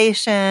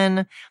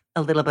relaxation,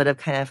 a little bit of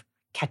kind of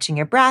catching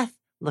your breath,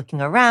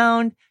 looking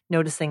around,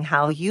 noticing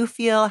how you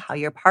feel, how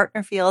your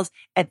partner feels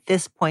at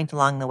this point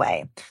along the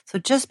way. So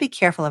just be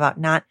careful about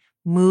not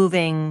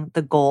moving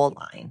the goal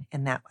line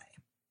in that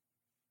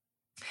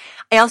way.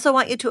 I also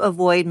want you to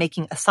avoid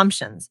making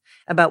assumptions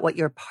about what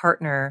your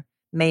partner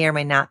may or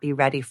may not be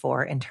ready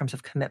for in terms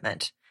of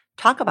commitment.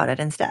 Talk about it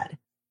instead.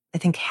 I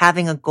think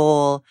having a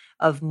goal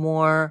of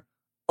more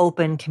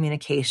open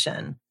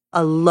communication,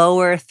 a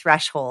lower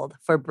threshold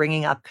for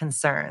bringing up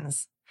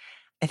concerns,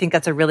 I think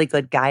that's a really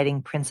good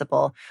guiding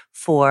principle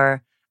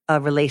for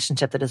a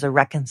relationship that is a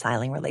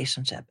reconciling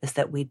relationship, is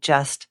that we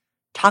just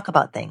talk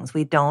about things.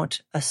 We don't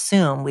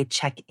assume, we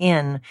check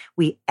in,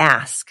 we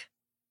ask.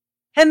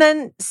 And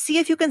then see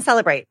if you can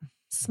celebrate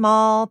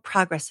small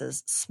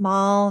progresses,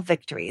 small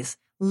victories,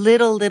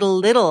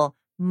 little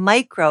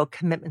micro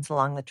commitments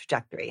along the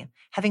trajectory,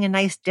 having a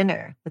nice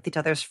dinner with each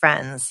other's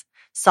friends,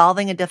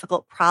 solving a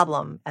difficult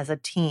problem as a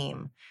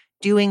team,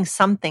 doing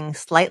something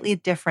slightly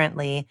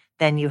differently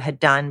than you had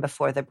done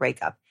before the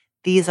breakup.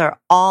 These are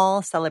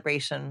all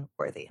celebration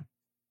worthy.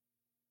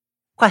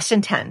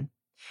 Question 10.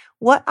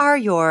 What are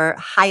your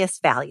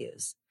highest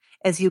values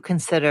as you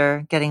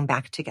consider getting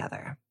back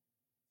together?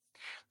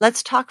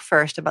 Let's talk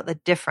first about the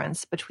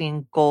difference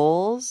between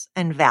goals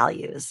and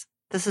values.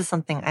 This is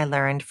something I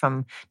learned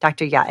from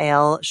Dr.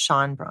 Yael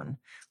Schonbrun,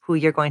 who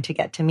you're going to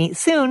get to meet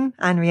soon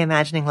on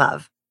Reimagining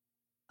Love.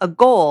 A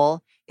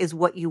goal is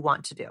what you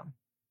want to do.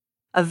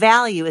 A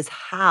value is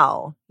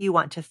how you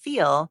want to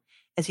feel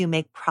as you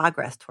make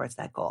progress towards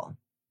that goal.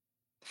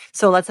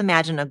 So let's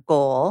imagine a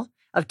goal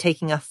of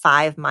taking a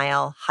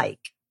 5-mile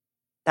hike.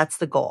 That's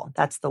the goal.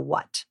 That's the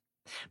what.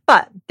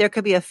 But there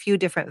could be a few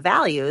different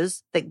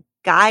values that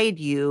guide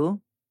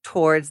you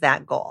towards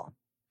that goal.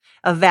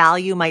 A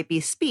value might be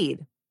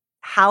speed.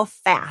 How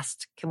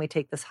fast can we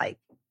take this hike?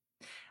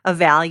 A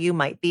value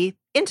might be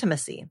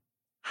intimacy.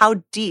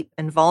 How deep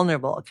and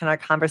vulnerable can our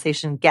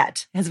conversation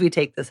get as we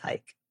take this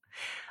hike?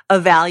 A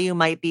value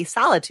might be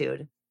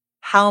solitude.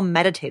 How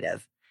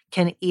meditative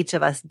can each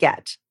of us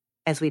get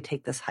as we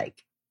take this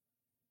hike?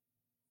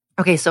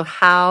 Okay, so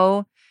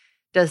how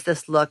does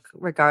this look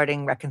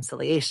regarding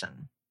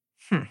reconciliation?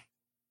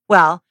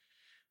 Well,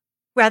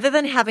 rather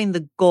than having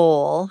the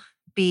goal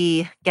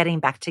be getting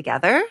back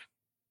together,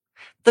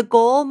 the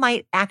goal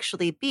might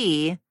actually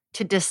be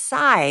to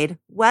decide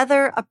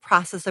whether a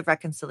process of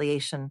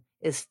reconciliation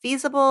is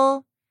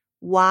feasible,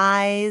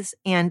 wise,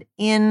 and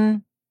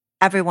in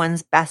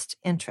everyone's best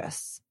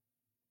interests.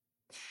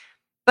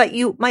 But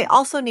you might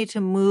also need to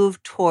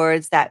move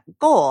towards that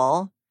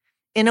goal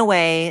in a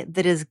way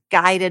that is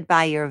guided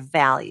by your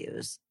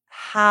values,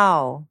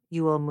 how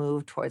you will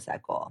move towards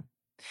that goal.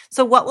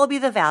 So what will be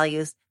the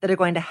values that are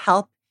going to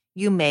help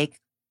you make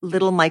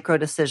little micro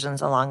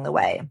decisions along the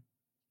way?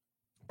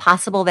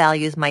 Possible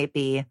values might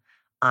be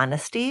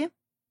honesty,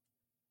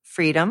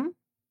 freedom,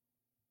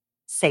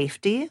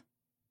 safety,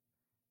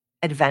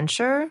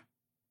 adventure,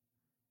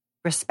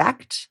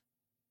 respect,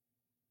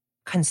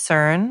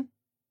 concern,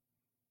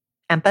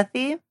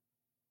 empathy,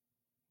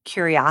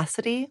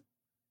 curiosity,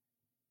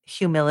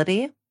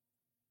 humility.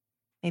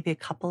 Maybe a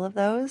couple of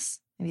those,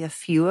 maybe a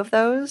few of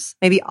those,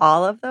 maybe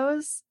all of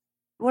those.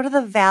 What are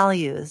the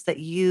values that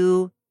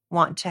you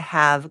want to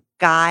have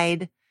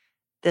guide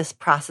this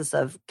process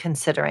of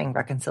considering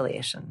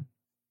reconciliation?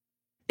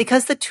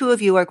 Because the two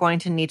of you are going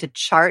to need to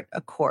chart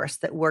a course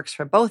that works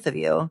for both of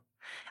you,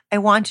 I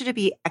want you to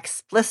be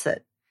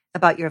explicit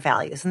about your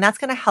values. And that's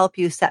going to help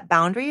you set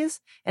boundaries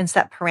and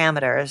set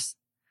parameters.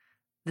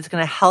 That's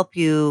going to help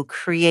you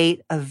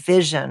create a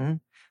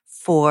vision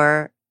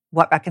for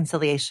what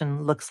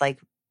reconciliation looks like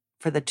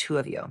for the two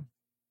of you.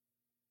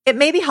 It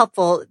may be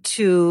helpful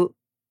to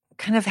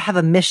kind of have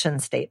a mission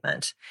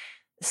statement.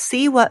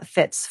 See what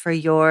fits for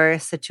your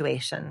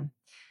situation.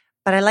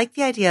 But I like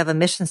the idea of a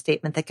mission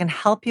statement that can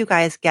help you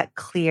guys get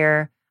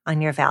clear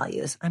on your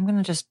values. I'm going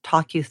to just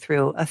talk you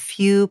through a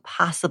few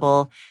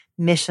possible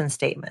mission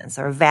statements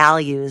or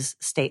values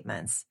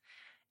statements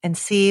and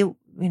see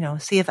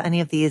if any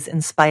of these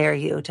inspire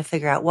you to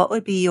figure out what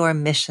would be your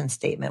mission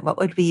statement, what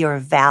would be your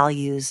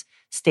values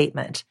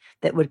statement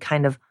that would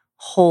kind of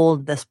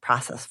hold this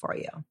process for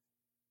you.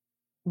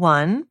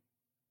 1,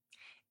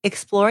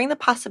 exploring the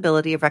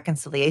possibility of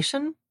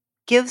reconciliation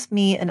gives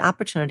me an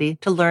opportunity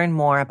to learn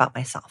more about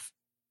myself.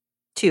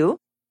 2,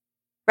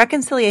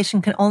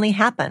 reconciliation can only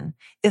happen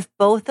if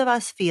both of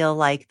us feel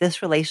like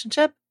this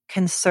relationship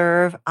can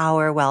serve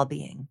our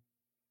well-being.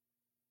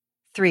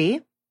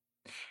 3,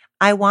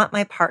 I want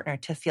my partner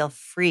to feel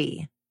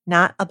free,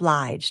 not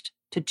obliged,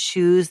 to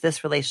choose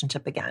this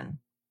relationship again.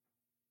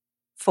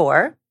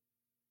 4,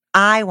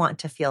 I want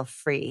to feel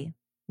free,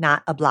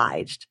 not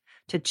obliged,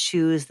 to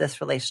choose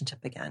this relationship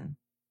again.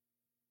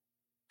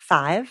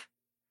 5,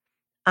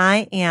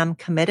 I am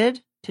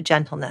committed to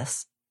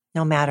gentleness,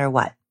 no matter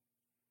what.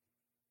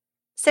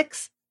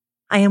 6,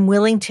 I am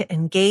willing to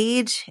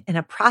engage in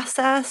a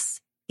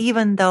process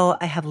even though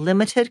I have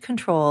limited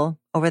control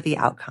over the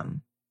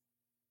outcome.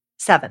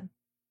 7,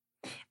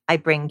 I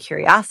bring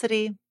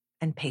curiosity,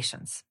 and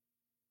patience.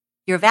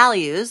 Your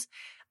values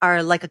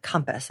are like a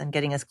compass, and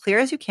getting as clear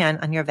as you can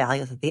on your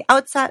values at the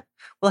outset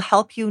will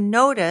help you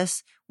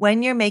notice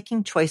when you're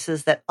making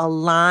choices that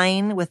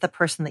align with the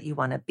person that you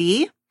want to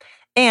be,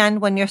 and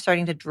when you're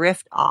starting to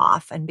drift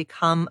off and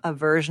become a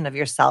version of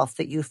yourself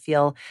that you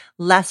feel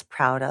less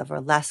proud of or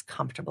less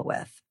comfortable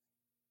with.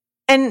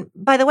 And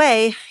by the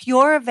way,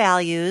 your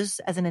values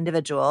as an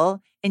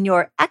individual and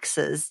your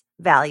ex's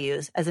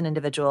values as an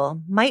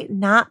individual might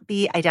not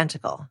be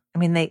identical. I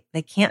mean,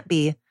 they can't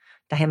be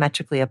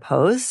diametrically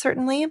opposed,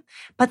 certainly,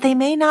 but they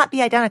may not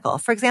be identical.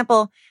 For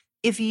example,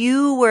 if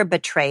you were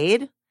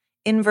betrayed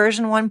in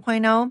version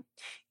 1.0,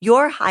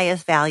 your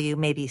highest value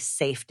may be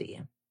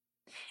safety.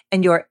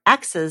 And your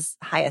ex's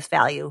highest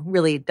value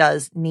really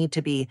does need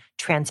to be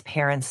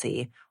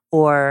transparency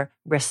or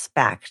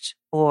respect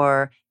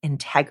or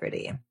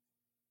integrity.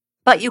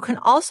 But you can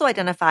also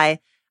identify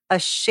a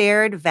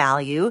shared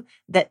value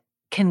that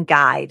can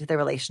guide the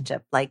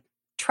relationship, like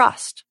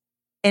trust.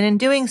 And in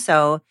doing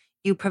so,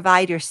 you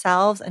provide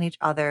yourselves and each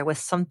other with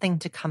something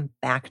to come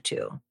back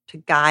to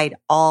guide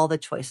all the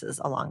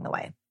choices along the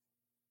way.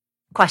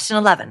 Question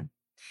 11.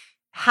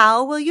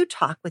 How will you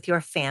talk with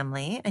your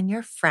family and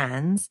your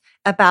friends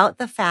about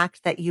the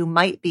fact that you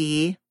might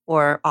be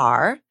or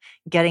are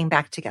getting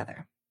back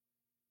together?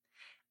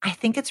 I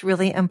think it's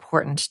really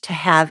important to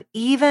have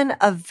even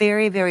a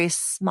very, very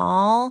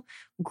small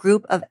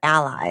group of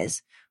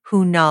allies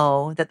who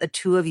know that the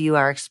two of you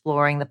are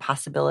exploring the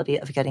possibility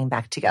of getting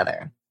back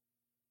together.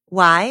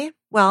 Why?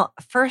 Well,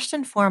 first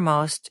and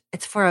foremost,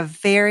 it's for a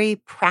very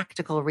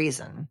practical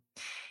reason.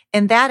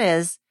 And that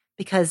is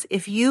because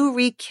if you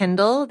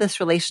rekindle this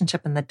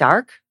relationship in the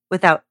dark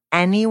without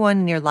anyone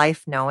in your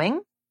life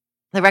knowing,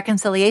 the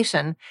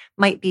reconciliation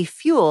might be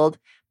fueled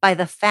by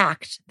the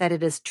fact that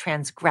it is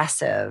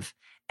transgressive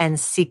and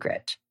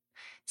secret.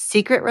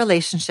 Secret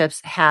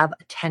relationships have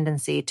a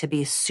tendency to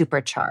be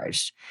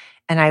supercharged.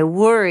 And I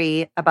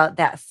worry about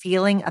that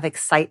feeling of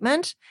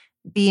excitement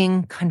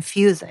being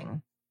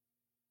confusing.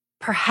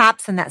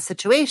 Perhaps in that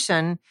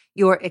situation,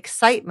 your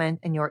excitement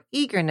and your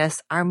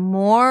eagerness are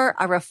more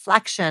a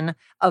reflection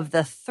of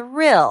the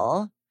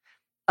thrill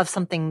of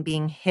something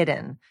being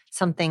hidden,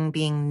 something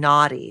being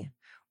naughty,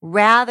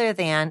 rather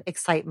than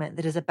excitement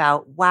that is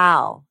about,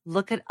 wow,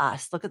 look at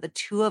us. Look at the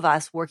two of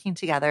us working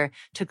together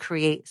to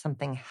create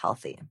something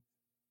healthy.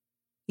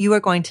 You are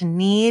going to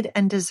need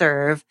and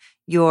deserve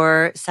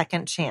your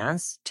second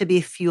chance to be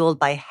fueled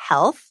by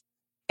health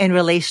and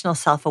relational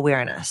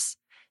self-awareness,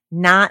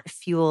 not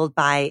fueled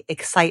by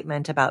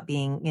excitement about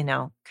being,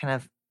 kind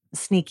of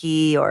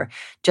sneaky or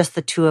just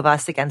the two of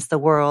us against the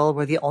world.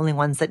 We're the only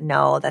ones that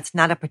know. That's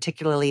not a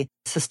particularly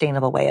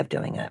sustainable way of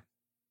doing it.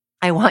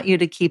 I want you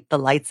to keep the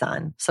lights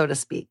on, so to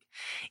speak,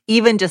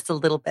 even just a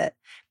little bit,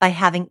 by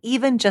having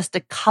even just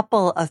a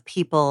couple of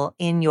people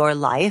in your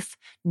life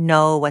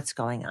know what's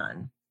going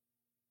on.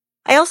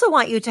 I also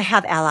want you to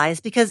have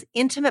allies because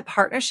intimate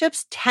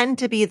partnerships tend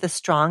to be the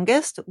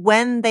strongest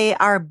when they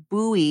are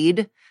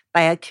buoyed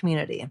by a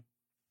community.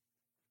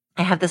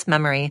 I have this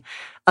memory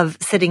of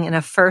sitting in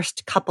a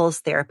first couples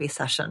therapy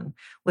session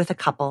with a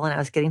couple, and I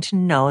was getting to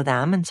know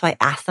them. And so I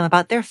asked them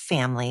about their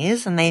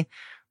families, and they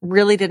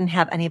really didn't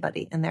have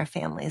anybody in their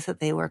families that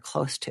they were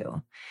close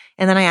to.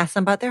 And then I asked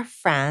them about their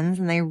friends,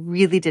 and they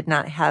really did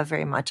not have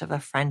very much of a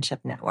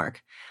friendship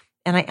network.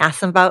 And I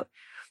asked them about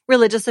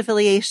religious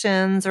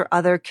affiliations or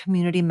other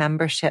community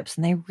memberships,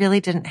 and they really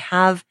didn't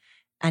have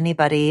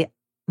anybody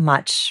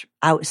much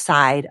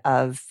outside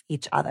of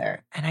each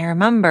other. And I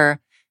remember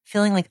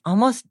feeling like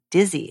almost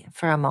dizzy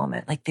for a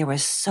moment, like there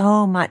was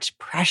so much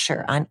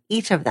pressure on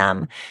each of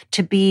them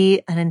to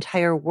be an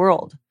entire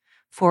world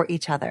for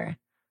each other.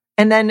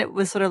 And then it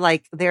was sort of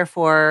like,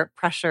 therefore,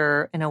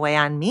 pressure in a way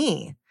on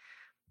me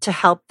to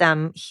help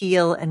them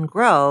heal and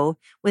grow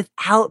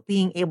without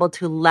being able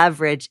to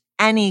leverage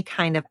any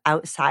kind of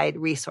outside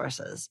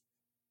resources.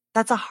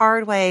 That's a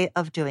hard way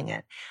of doing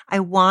it. I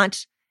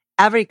want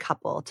every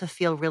couple to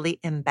feel really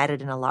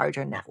embedded in a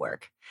larger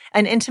network.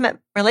 An intimate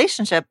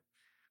relationship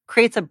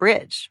creates a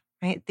bridge,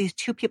 right? These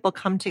two people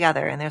come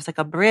together and there's like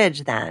a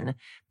bridge then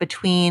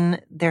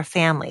between their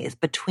families,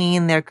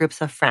 between their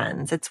groups of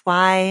friends. It's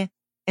why,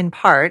 in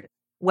part,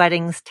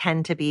 weddings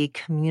tend to be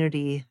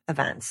community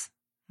events.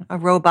 A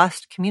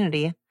robust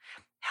community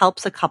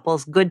helps a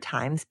couple's good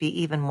times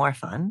be even more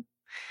fun.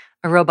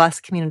 A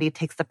robust community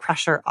takes the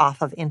pressure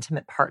off of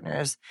intimate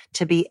partners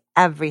to be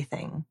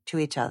everything to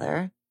each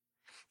other.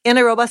 And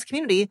a robust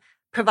community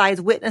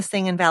provides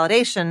witnessing and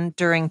validation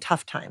during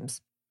tough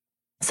times.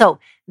 So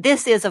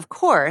this is, of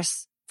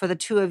course, for the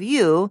two of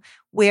you,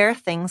 where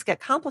things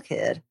get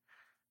complicated.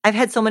 I've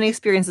had so many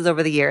experiences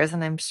over the years,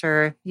 and I'm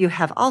sure you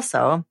have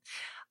also,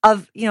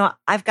 of,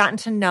 I've gotten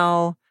to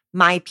know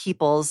my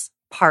people's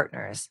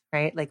partners,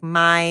 right? Like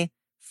my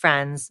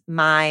friends,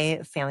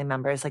 my family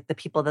members, like the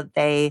people that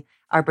they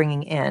are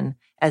bringing in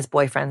as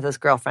boyfriends, as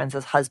girlfriends,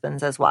 as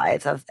husbands, as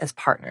wives, as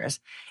partners.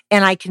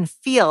 And I can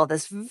feel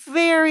this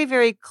very,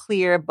 very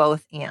clear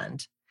both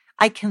and.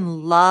 I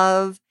can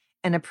love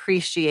and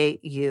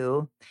appreciate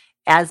you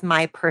as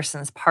my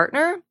person's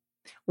partner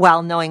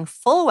while knowing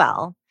full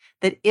well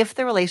that if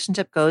the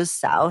relationship goes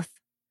south,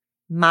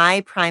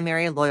 my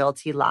primary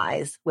loyalty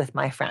lies with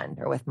my friend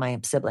or with my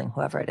sibling,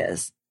 whoever it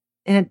is.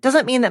 And it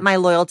doesn't mean that my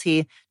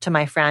loyalty to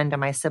my friend or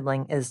my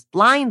sibling is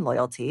blind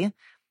loyalty.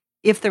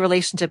 If the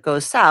relationship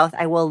goes south,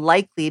 I will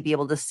likely be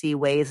able to see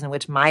ways in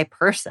which my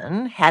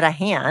person had a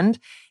hand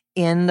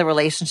in the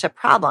relationship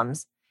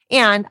problems.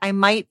 And I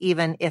might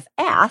even, if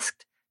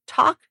asked,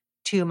 talk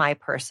to my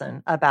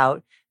person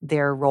about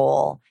their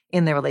role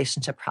in the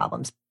relationship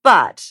problems.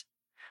 But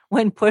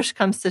when push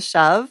comes to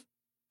shove,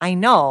 I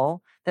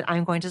know that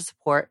I'm going to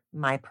support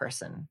my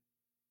person.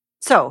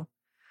 So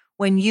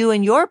when you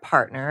and your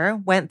partner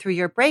went through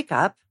your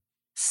breakup,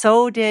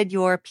 so did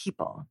your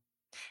people.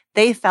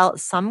 They felt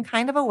some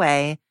kind of a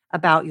way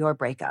about your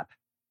breakup.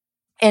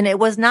 And it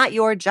was not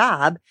your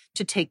job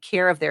to take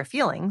care of their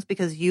feelings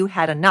because you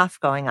had enough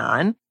going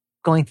on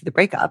going through the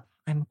breakup,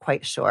 I'm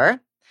quite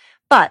sure.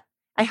 But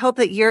I hope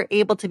that you're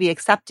able to be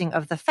accepting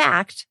of the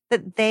fact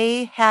that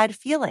they had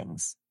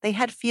feelings. They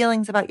had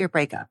feelings about your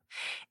breakup.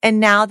 And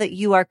now that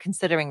you are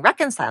considering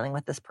reconciling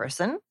with this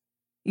person,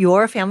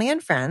 your family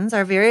and friends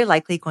are very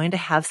likely going to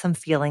have some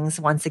feelings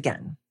once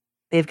again.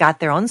 They've got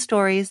their own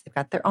stories. They've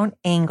got their own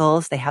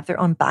angles. They have their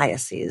own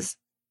biases.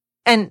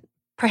 And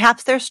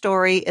perhaps their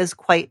story is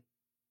quite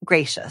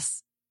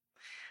gracious.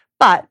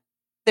 But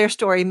their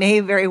story may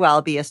very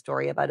well be a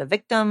story about a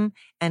victim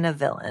and a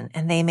villain,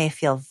 and they may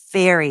feel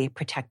very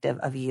protective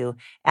of you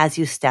as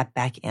you step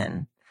back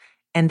in.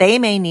 And they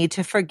may need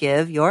to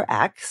forgive your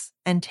ex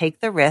and take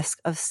the risk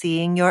of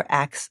seeing your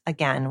ex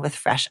again with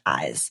fresh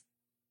eyes.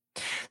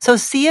 So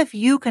see if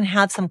you can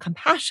have some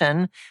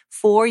compassion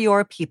for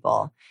your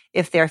people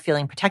if they're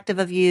feeling protective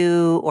of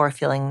you or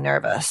feeling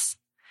nervous.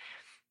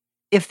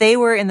 If they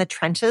were in the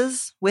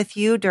trenches with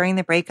you during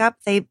the breakup,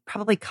 they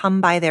probably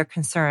come by their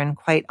concern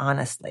quite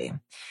honestly.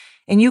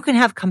 And you can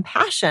have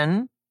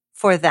compassion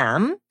for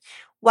them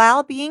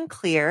while being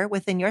clear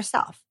within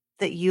yourself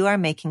that you are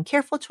making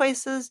careful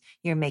choices,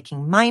 you're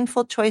making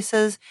mindful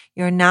choices,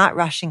 you're not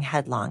rushing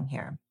headlong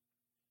here.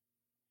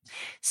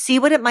 See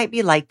what it might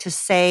be like to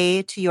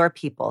say to your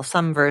people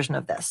some version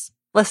of this.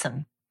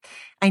 Listen,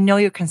 I know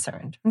you're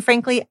concerned. And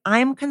frankly,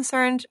 I'm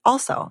concerned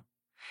also.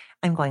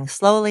 I'm going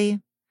slowly.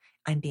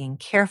 I'm being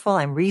careful.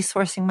 I'm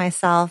resourcing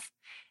myself.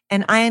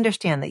 And I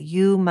understand that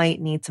you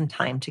might need some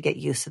time to get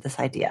used to this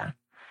idea.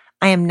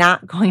 I am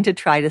not going to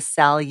try to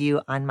sell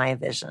you on my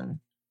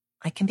vision.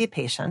 I can be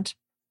patient.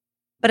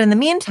 But in the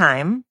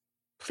meantime,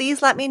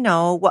 please let me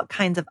know what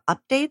kinds of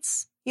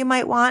updates you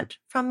might want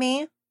from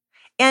me.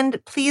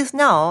 And please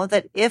know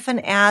that if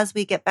and as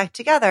we get back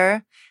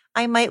together,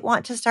 I might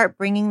want to start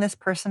bringing this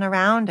person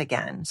around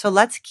again. So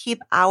let's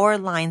keep our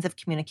lines of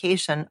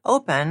communication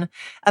open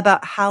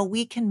about how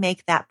we can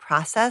make that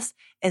process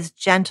as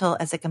gentle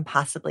as it can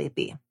possibly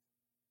be.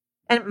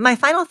 And my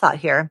final thought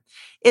here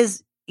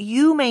is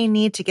you may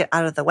need to get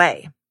out of the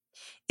way.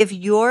 If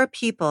your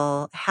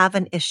people have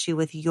an issue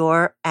with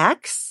your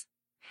ex,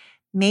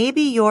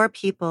 maybe your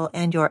people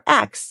and your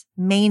ex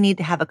may need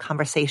to have a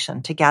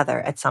conversation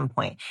together at some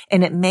point,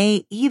 and it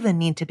may even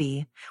need to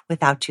be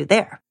without you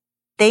there.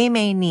 They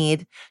may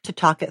need to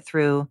talk it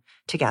through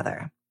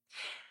together.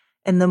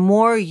 And the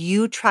more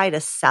you try to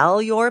sell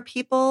your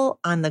people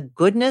on the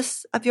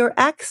goodness of your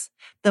ex,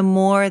 the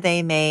more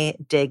they may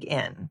dig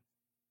in.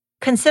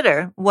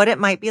 Consider what it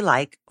might be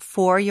like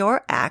for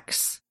your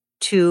ex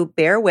to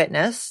bear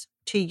witness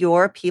to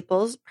your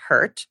people's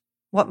hurt.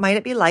 What might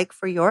it be like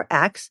for your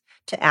ex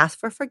to ask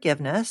for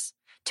forgiveness,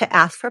 to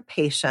ask for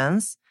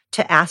patience,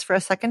 to ask for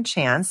a second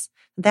chance?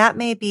 That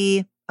may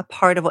be a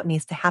part of what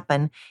needs to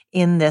happen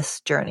in this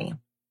journey.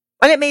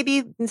 But it may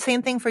be the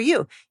same thing for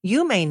you.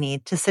 You may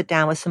need to sit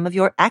down with some of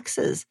your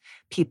ex's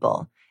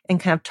people and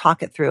kind of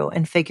talk it through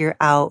and figure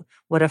out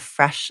what a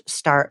fresh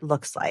start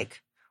looks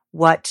like,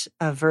 what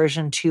a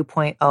version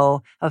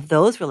 2.0 of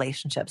those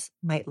relationships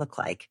might look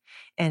like.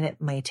 And it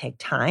may take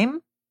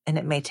time and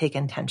it may take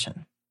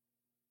intention.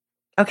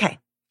 Okay,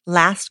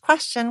 last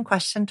question,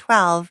 question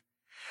 12.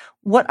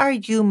 What are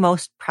you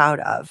most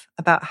proud of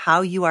about how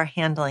you are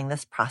handling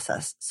this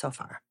process so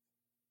far?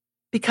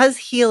 Because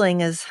healing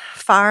is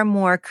far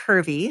more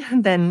curvy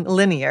than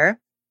linear,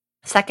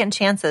 second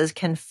chances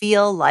can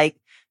feel like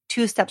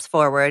 2 steps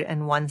forward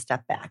and 1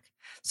 step back.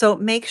 So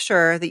make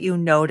sure that you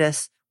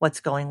notice what's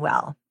going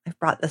well. I've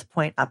brought this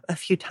point up a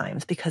few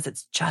times because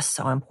it's just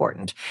so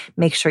important.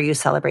 Make sure you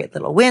celebrate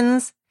little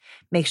wins.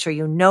 Make sure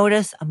you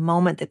notice a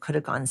moment that could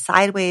have gone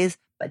sideways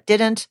but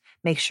didn't.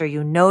 Make sure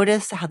you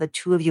notice how the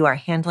two of you are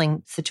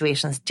handling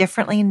situations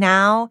differently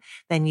now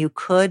than you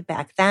could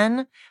back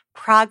then.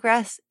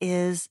 Progress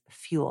is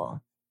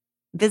fuel.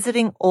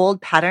 Visiting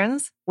old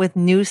patterns with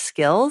new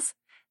skills,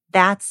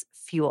 that's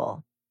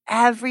fuel.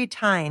 Every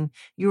time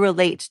you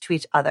relate to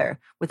each other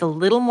with a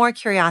little more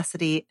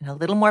curiosity and a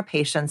little more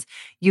patience,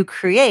 you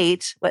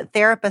create what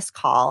therapists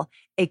call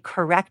a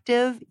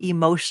corrective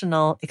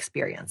emotional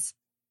experience.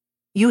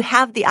 You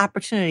have the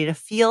opportunity to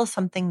feel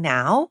something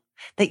now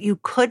that you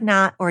could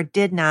not or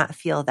did not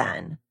feel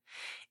then.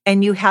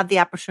 And you have the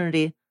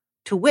opportunity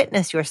to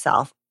witness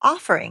yourself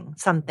offering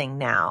something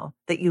now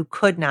that you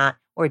could not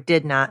or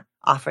did not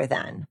offer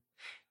then.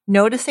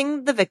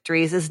 Noticing the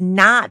victories is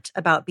not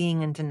about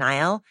being in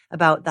denial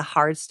about the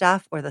hard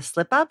stuff or the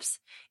slip-ups.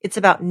 It's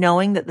about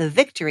knowing that the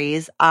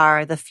victories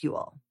are the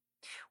fuel.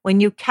 When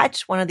you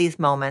catch one of these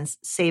moments,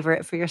 savor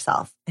it for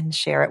yourself and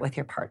share it with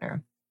your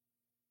partner.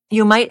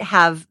 You might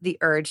have the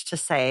urge to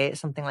say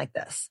something like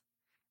this: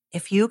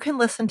 if you can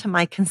listen to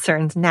my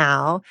concerns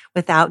now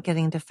without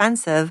getting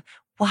defensive,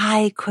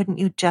 why couldn't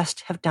you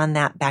just have done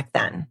that back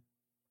then?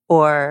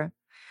 Or,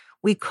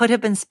 we could have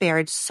been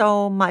spared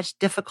so much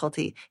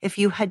difficulty if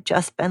you had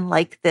just been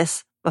like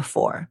this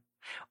before.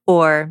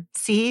 Or,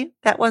 see,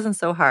 that wasn't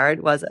so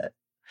hard, was it?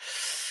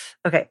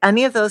 Okay,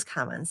 any of those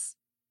comments,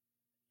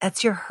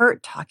 that's your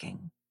hurt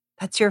talking.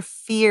 That's your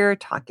fear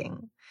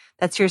talking.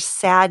 That's your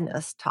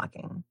sadness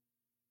talking.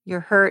 Your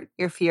hurt,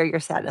 your fear, your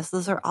sadness,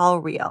 those are all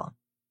real.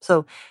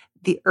 So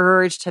the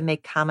urge to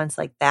make comments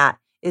like that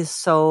is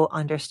so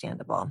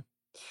understandable.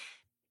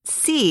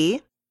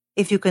 See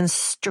if you can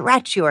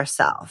stretch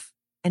yourself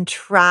and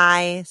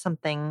try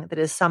something that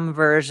is some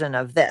version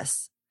of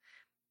this.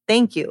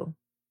 Thank you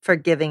for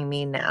giving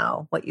me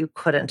now what you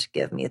couldn't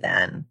give me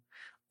then.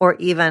 Or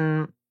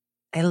even,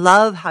 I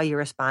love how you're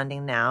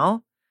responding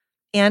now.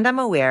 And I'm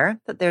aware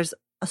that there's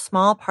a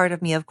small part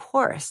of me, of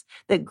course,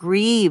 that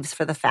grieves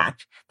for the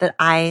fact that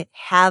I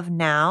have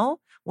now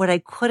what I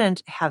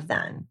couldn't have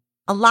then.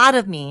 A lot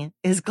of me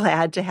is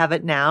glad to have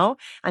it now.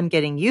 I'm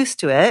getting used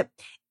to it.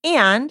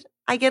 And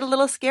I get a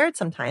little scared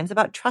sometimes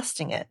about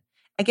trusting it.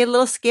 I get a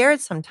little scared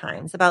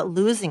sometimes about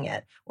losing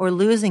it or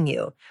losing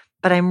you,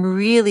 but I'm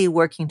really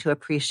working to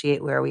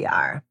appreciate where we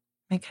are.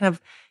 I'm kind of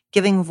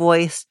giving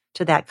voice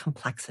to that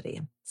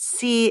complexity.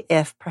 See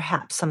if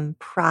perhaps some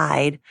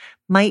pride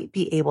might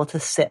be able to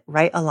sit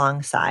right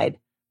alongside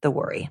the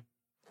worry.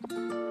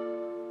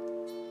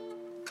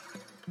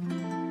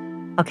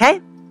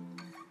 Okay,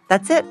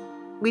 that's it.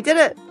 We did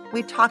it.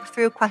 We talked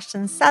through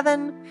questions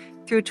 7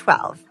 through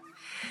 12.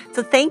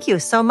 So thank you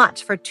so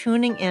much for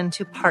tuning in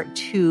to part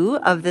 2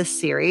 of this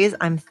series.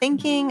 I'm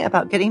thinking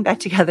about getting back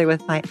together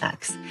with my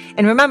ex.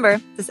 And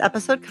remember, this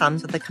episode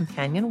comes with a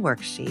companion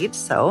worksheet,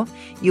 so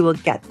you will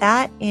get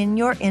that in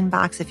your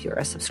inbox if you're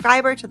a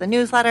subscriber to the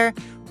newsletter,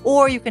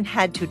 or you can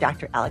head to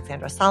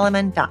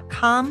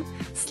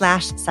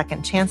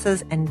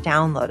dralexandrasolomon.com/secondchances and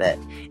download it.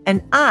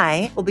 And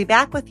I will be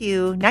back with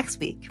you next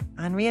week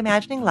on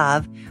Reimagining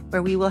Love,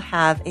 where we will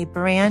have a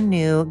brand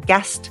new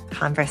guest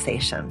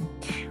conversation.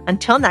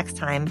 Until next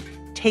time,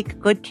 take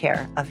good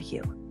care of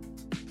you.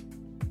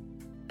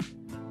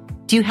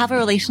 Do you have a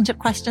relationship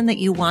question that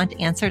you want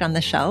answered on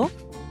the show?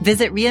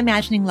 Visit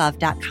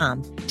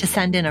reimagininglove.com to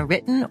send in a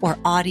written or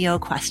audio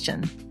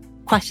question.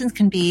 Questions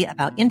can be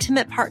about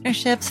intimate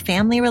partnerships,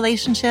 family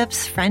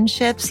relationships,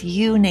 friendships,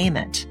 you name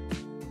it.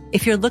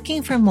 If you're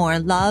looking for more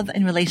love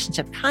and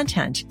relationship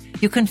content,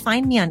 you can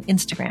find me on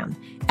Instagram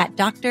at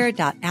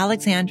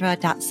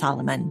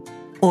dr.alexandra.solomon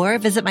or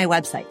visit my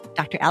website,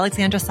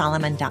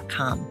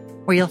 dralexandrasolomon.com,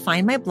 where you'll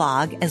find my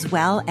blog as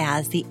well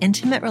as the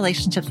Intimate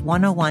Relationships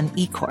 101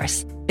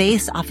 e-course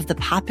based off of the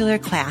popular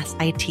class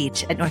I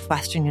teach at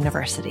Northwestern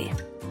University.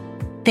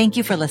 Thank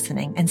you for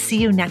listening and see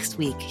you next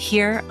week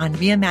here on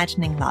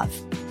Reimagining Love.